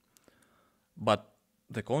out. But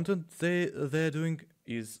the content they're doing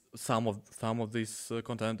is some of this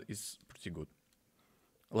content is pretty good.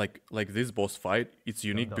 Like this boss fight, it's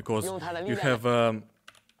unique because you have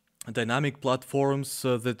dynamic platforms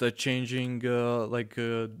that are changing,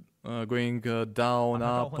 going down,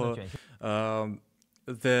 up.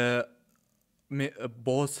 The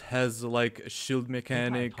boss has like a shield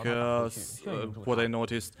mechanic. What I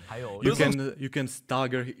noticed, you can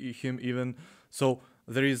stagger him even. So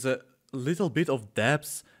there is a little bit of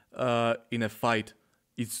depth in a fight.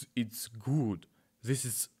 It's good. This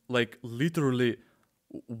is like literally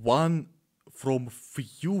one from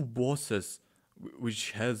few bosses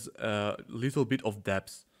which has a little bit of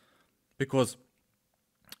depth. Because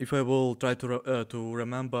if I will try to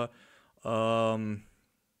remember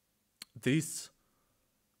this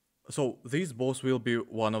boss will be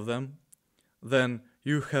one of them. Then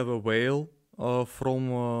you have a whale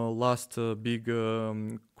from last big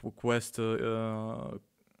quest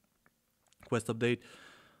update.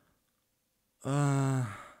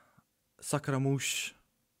 Sakuramush.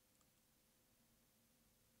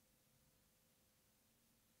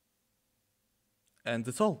 And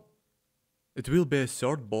that's all. It will be a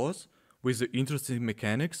third boss with interesting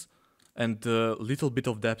mechanics and a little bit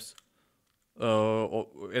of depth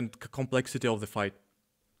and complexity of the fight.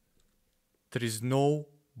 There is no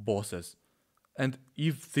bosses. And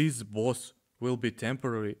if this boss will be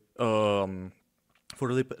temporary for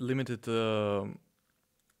a limited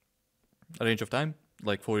range of time,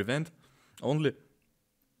 like for event only,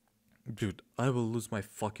 dude, I will lose my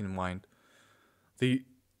fucking mind. They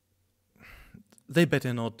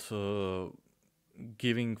better not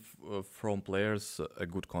giving from players a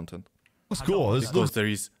good content. That's cool. Because there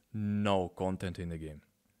is no content in the game.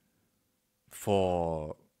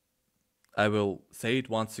 I will say it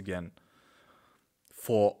once again,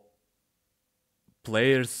 for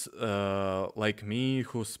players like me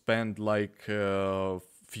who spend like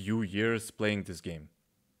few years playing this game,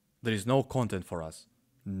 there is no content for us.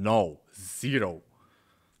 No, zero.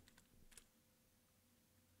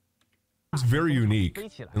 It's very unique,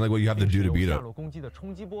 and like what you have to do to beat it.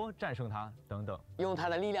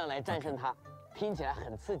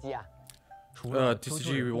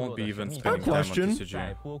 TCG, we won't be even spending time on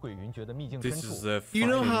TCG. This is the you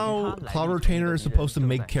know how Cloud Retainer is supposed to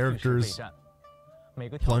make characters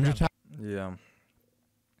plunge attack? Yeah.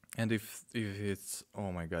 And if it's,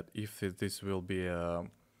 oh my god, if this will be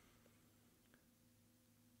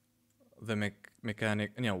the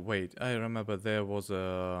mechanic. No, wait, I remember there was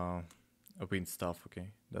a wind stuff. Okay,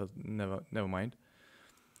 never mind.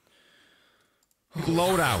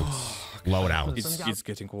 Loadouts. It's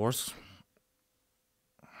getting worse.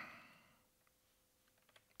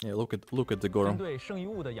 Yeah, look at the Goron.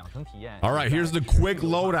 All right, here's the quick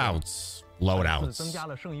loadouts.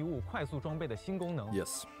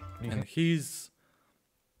 Yes, and he's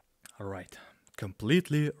right,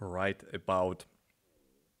 completely right about,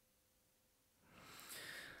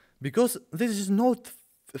 because this is not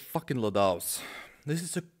a fucking loadouts. This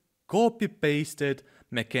is a copy-pasted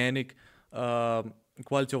mechanic,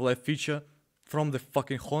 quality of life feature from the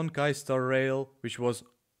fucking Honkai Star Rail, which was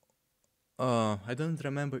I don't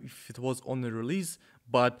remember if it was on the release,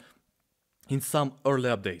 but in some early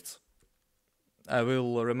updates. I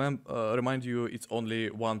will remind you, it's only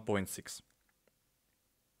 1.6.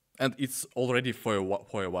 And it's already for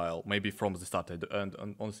a while, maybe from the start,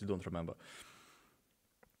 and honestly don't remember.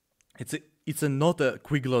 It's not a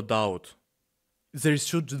quick loadout. There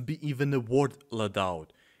shouldn't be even a word loadout.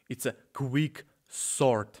 It's a quick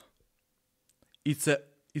sort. It's a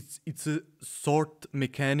sort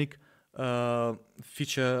mechanic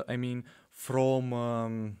feature, I mean, from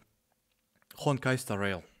Honkai Star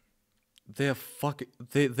Rail. They're fucking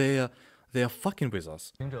with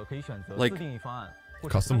us. Like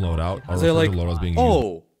custom loadout. They're like, loadouts being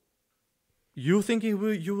oh, you thinking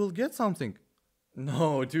you will get something?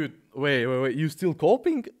 No, dude. Wait. You still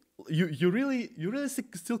coping? You really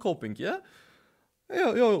still coping? Yeah.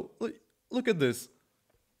 Yo, look at this.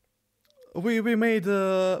 We made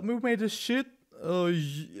a shit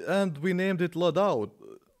and we named it loadout.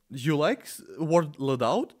 You like word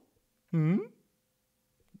loadout?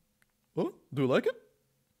 Oh, do you like it?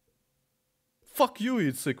 Fuck you!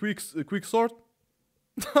 It's a quick sort.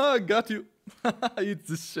 Got you. Eat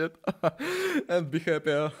this shit and be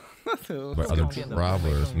happy. by other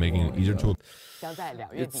travelers, making it easier to.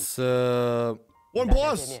 It's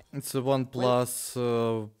OnePlus. It's a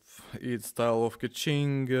OnePlus. Its style of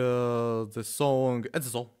catching the song.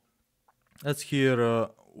 That's all. Let's hear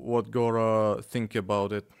what Gora think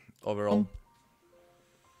about it overall.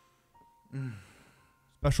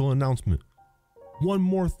 Special announcement. One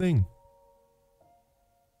more thing.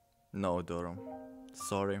 No, Doro.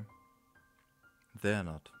 Sorry. They're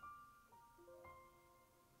not.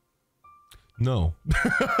 No.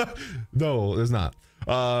 No, there's not.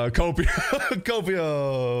 Copium.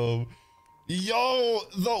 Yo,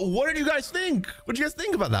 what did you guys think? What did you guys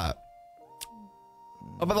think about that?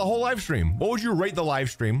 About the whole live stream? What would you rate the live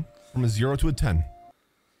stream from a 0 to a 10?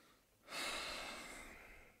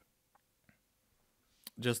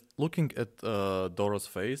 Just looking at Doro's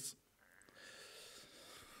face,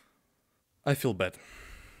 I feel bad.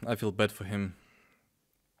 I feel bad for him.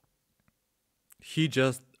 He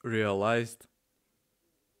just realized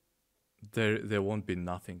there won't be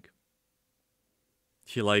nothing.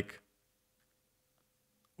 He like,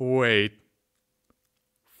 wait,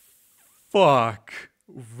 fuck,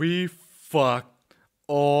 we fucked,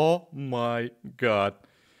 oh my god.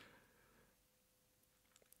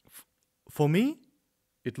 For me,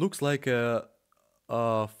 it looks like a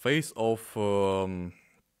face of a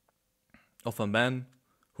man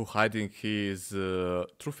who hiding his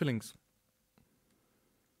true feelings.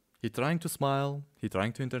 He trying to smile, he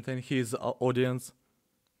trying to entertain his audience,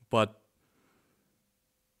 but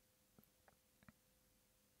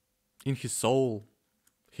in his soul,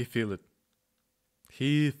 he feel it.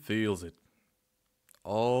 He feels it.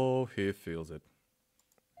 Oh, he feels it.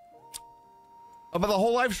 About the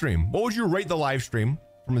whole live stream, what would you rate the live stream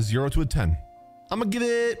from a 0 to a 10? I'm gonna give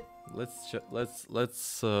it. Let's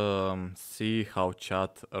see how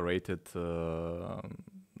chat rated the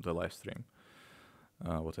live stream.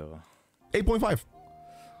 Whatever. 8.5.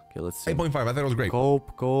 Okay, let's see. 8.5. I thought it was great.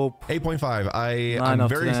 Cope. 8.5. I'm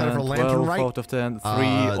very excited for Lantern Right. 12 out of 10. 3.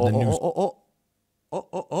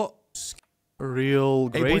 Real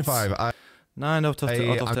great. 8.5. 9 out of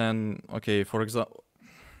 10. Okay, for example.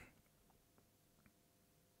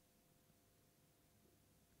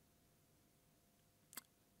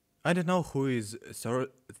 I don't know who is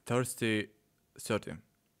thirsty 30,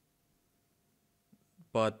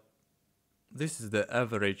 but this is the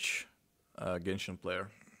average Genshin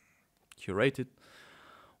player. He rated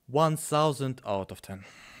 1000 out of 10.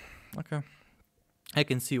 Okay, I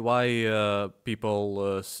can see why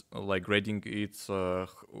people like grading it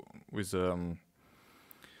with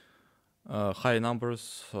high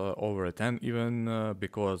numbers, over a 10 even,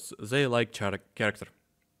 because they like character.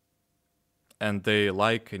 And they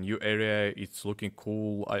like a new area, it's looking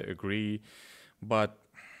cool, I agree. But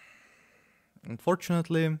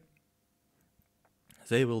unfortunately,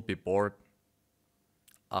 they will be bored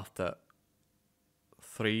after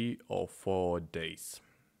 3 or 4 days.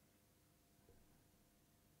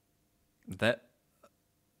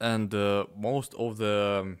 Most of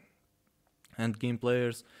the endgame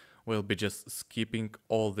players will be just skipping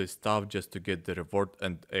all this stuff just to get the reward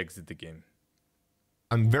and exit the game.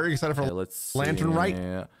 I'm very excited for Lantern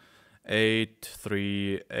Right. 8,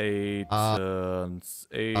 3, 8, 8, the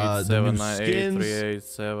 7, new 9, 8, skins, 3, 8,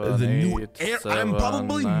 7, the 8, new 7, I'm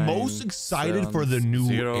probably 9, most excited 7, for the new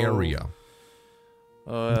 0, area.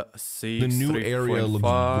 6, the new 3, area 4, looks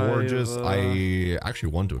 5, gorgeous. I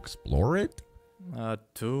actually want to explore it.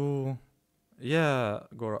 2. Yeah,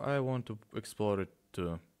 Gora, I want to explore it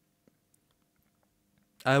too.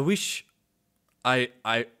 I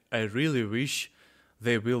really wish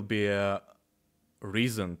there will be a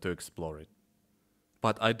reason to explore it.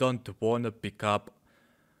 But I don't want to pick up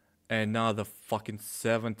another fucking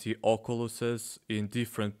 70 Oculuses in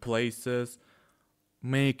different places.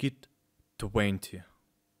 Make it 20.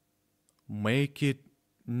 Make it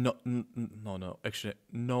no, actually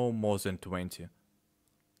no more than 20.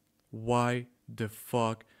 Why the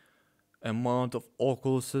fuck amount of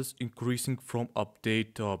Oculuses increasing from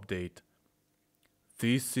update to update.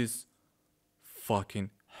 This is fucking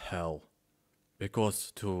hell.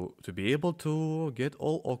 Because to be able to get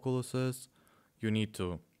all Oculuses, you need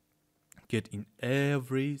to get in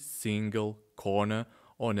every single corner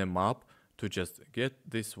on a map to just get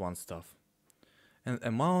this one stuff. And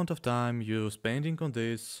amount of time you spending on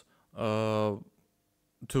this to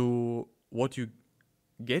what you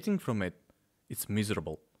getting from it, it's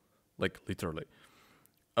miserable. Like literally.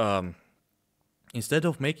 Instead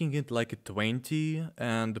of making it like a 20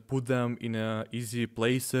 and put them in easy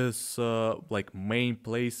places, like main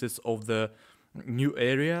places of the new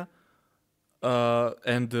area,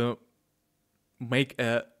 and make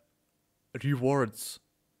rewards,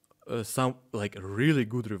 some like really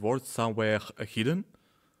good rewards somewhere hidden.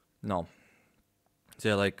 No,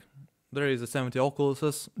 they're like, there is a 70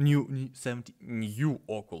 Oculuses, 70 new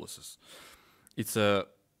Oculuses. It's a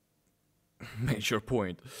major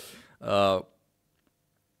point.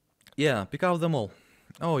 Yeah, pick up them all.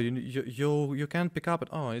 Oh, you can't pick up it.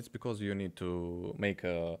 Oh, it's because you need to make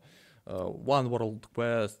a one world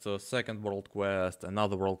quest, a second world quest,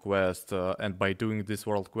 another world quest, and by doing this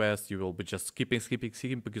world quest, you will be just skipping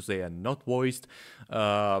because they are not voiced.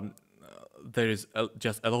 There is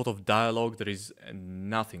just a lot of dialogue. There is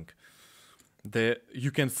nothing.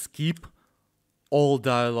 You can skip all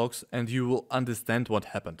dialogues and you will understand what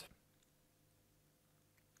happened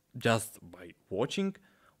just by watching.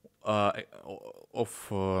 Like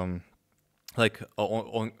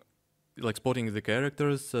spotting the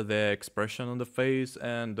characters, their expression on the face,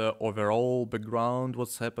 and overall background,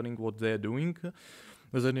 what's happening, what they're doing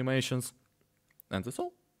with animations, and that's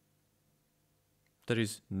all. There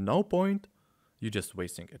is no point. You're just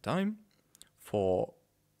wasting a time for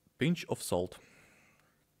pinch of salt.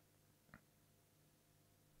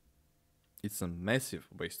 It's a massive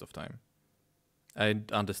waste of time. I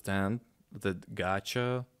understand that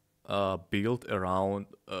gacha built around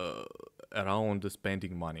the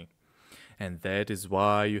spending money, and that is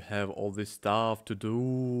why you have all this stuff to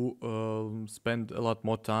do. Spend a lot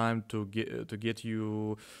more time to get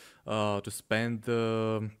you to spend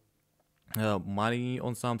money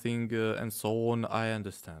on something and so on. I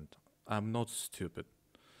understand. I'm not stupid,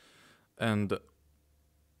 and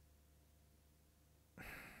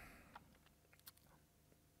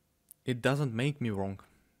it doesn't make me wrong.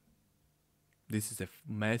 This is a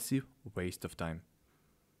massive waste of time.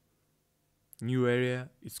 New area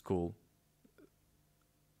is cool,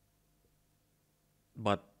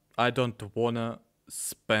 but I don't wanna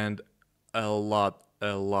spend a lot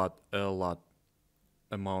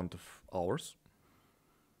amount of hours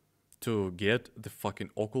to get the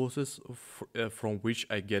fucking Oculuses from which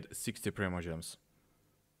I get 60 Prima Gems.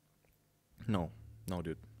 No,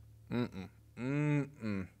 dude.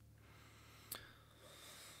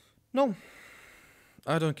 No.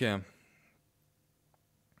 I don't care.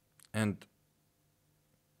 And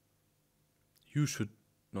you should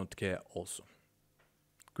not care also.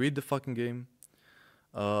 Quit the fucking game.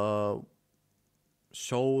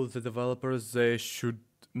 Show the developers they should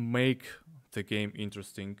make the game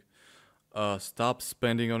interesting. Stop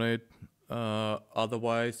spending on it.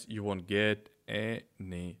 Otherwise you won't get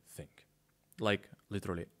anything. Like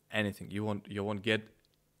literally anything. You won't get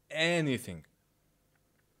anything.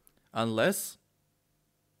 Unless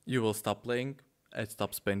you will stop playing and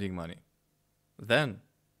stop spending money. Then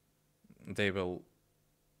they will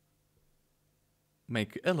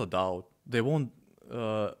make a loadout. They won't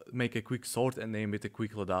make a quick sort and name it a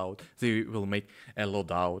quick loadout. They will make a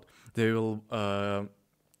loadout. They will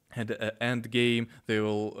have an end game. They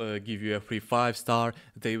will give you a free 5-star.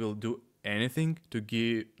 They will do anything to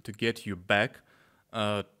get you back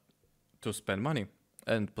to spend money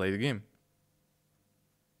and play the game.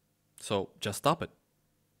 So just stop it.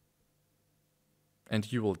 And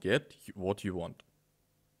you will get what you want.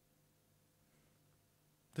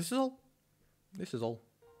 This is all.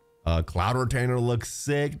 Cloud Retainer looks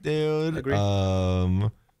sick, dude. Agreed.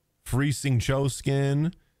 Free Sing Cho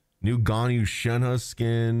skin. New Ganyu Shenhe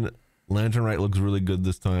skin. Lantern Right looks really good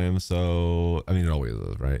this time. So, I mean, it always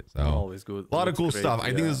is, right? So, always good. A lot of cool stuff.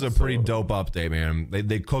 I think this is a pretty dope update, man.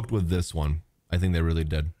 They cooked with this one. I think they really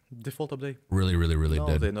did. Default update. Really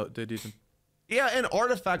did. No, they didn't. Yeah, and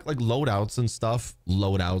artifact like loadouts and stuff.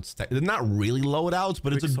 They're not really loadouts,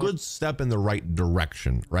 but it's a good step in the right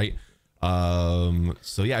direction, right?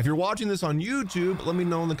 So yeah, if you're watching this on YouTube, let me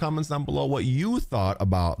know in the comments down below what you thought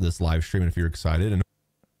about this live stream and if you're excited. And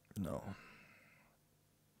no.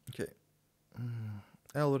 Okay.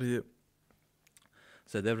 I already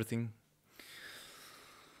said everything.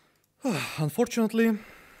 Unfortunately,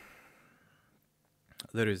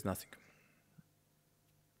 there is nothing.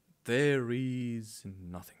 there is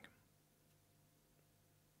nothing.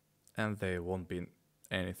 And there won't be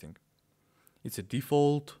anything. It's a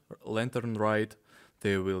default lantern ride.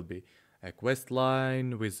 There will be a quest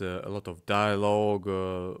line with a lot of dialogue,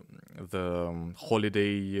 the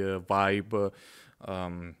holiday vibe.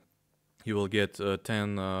 You will get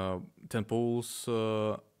 10 pulls,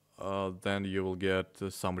 then you will get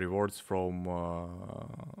some rewards from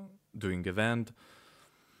doing event.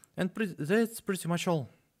 And that's pretty much all.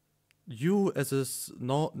 You as a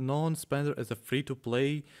non-spender, as a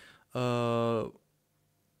free-to-play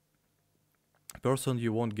person,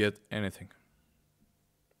 you won't get anything.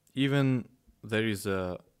 Even there is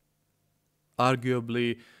a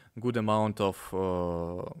arguably good amount of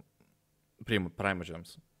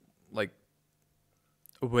primogems, like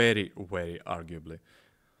very arguably.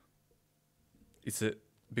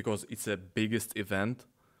 Because it's a biggest event,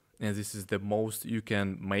 and this is the most you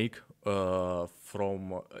can make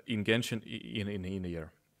from in Genshin in a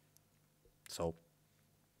year. So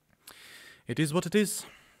it is what it is.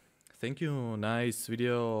 Thank you, nice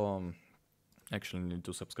video. Actually need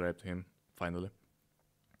to subscribe to him finally.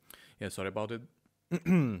 Yeah, sorry about it.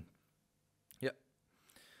 Yeah.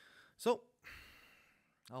 So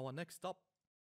our next stop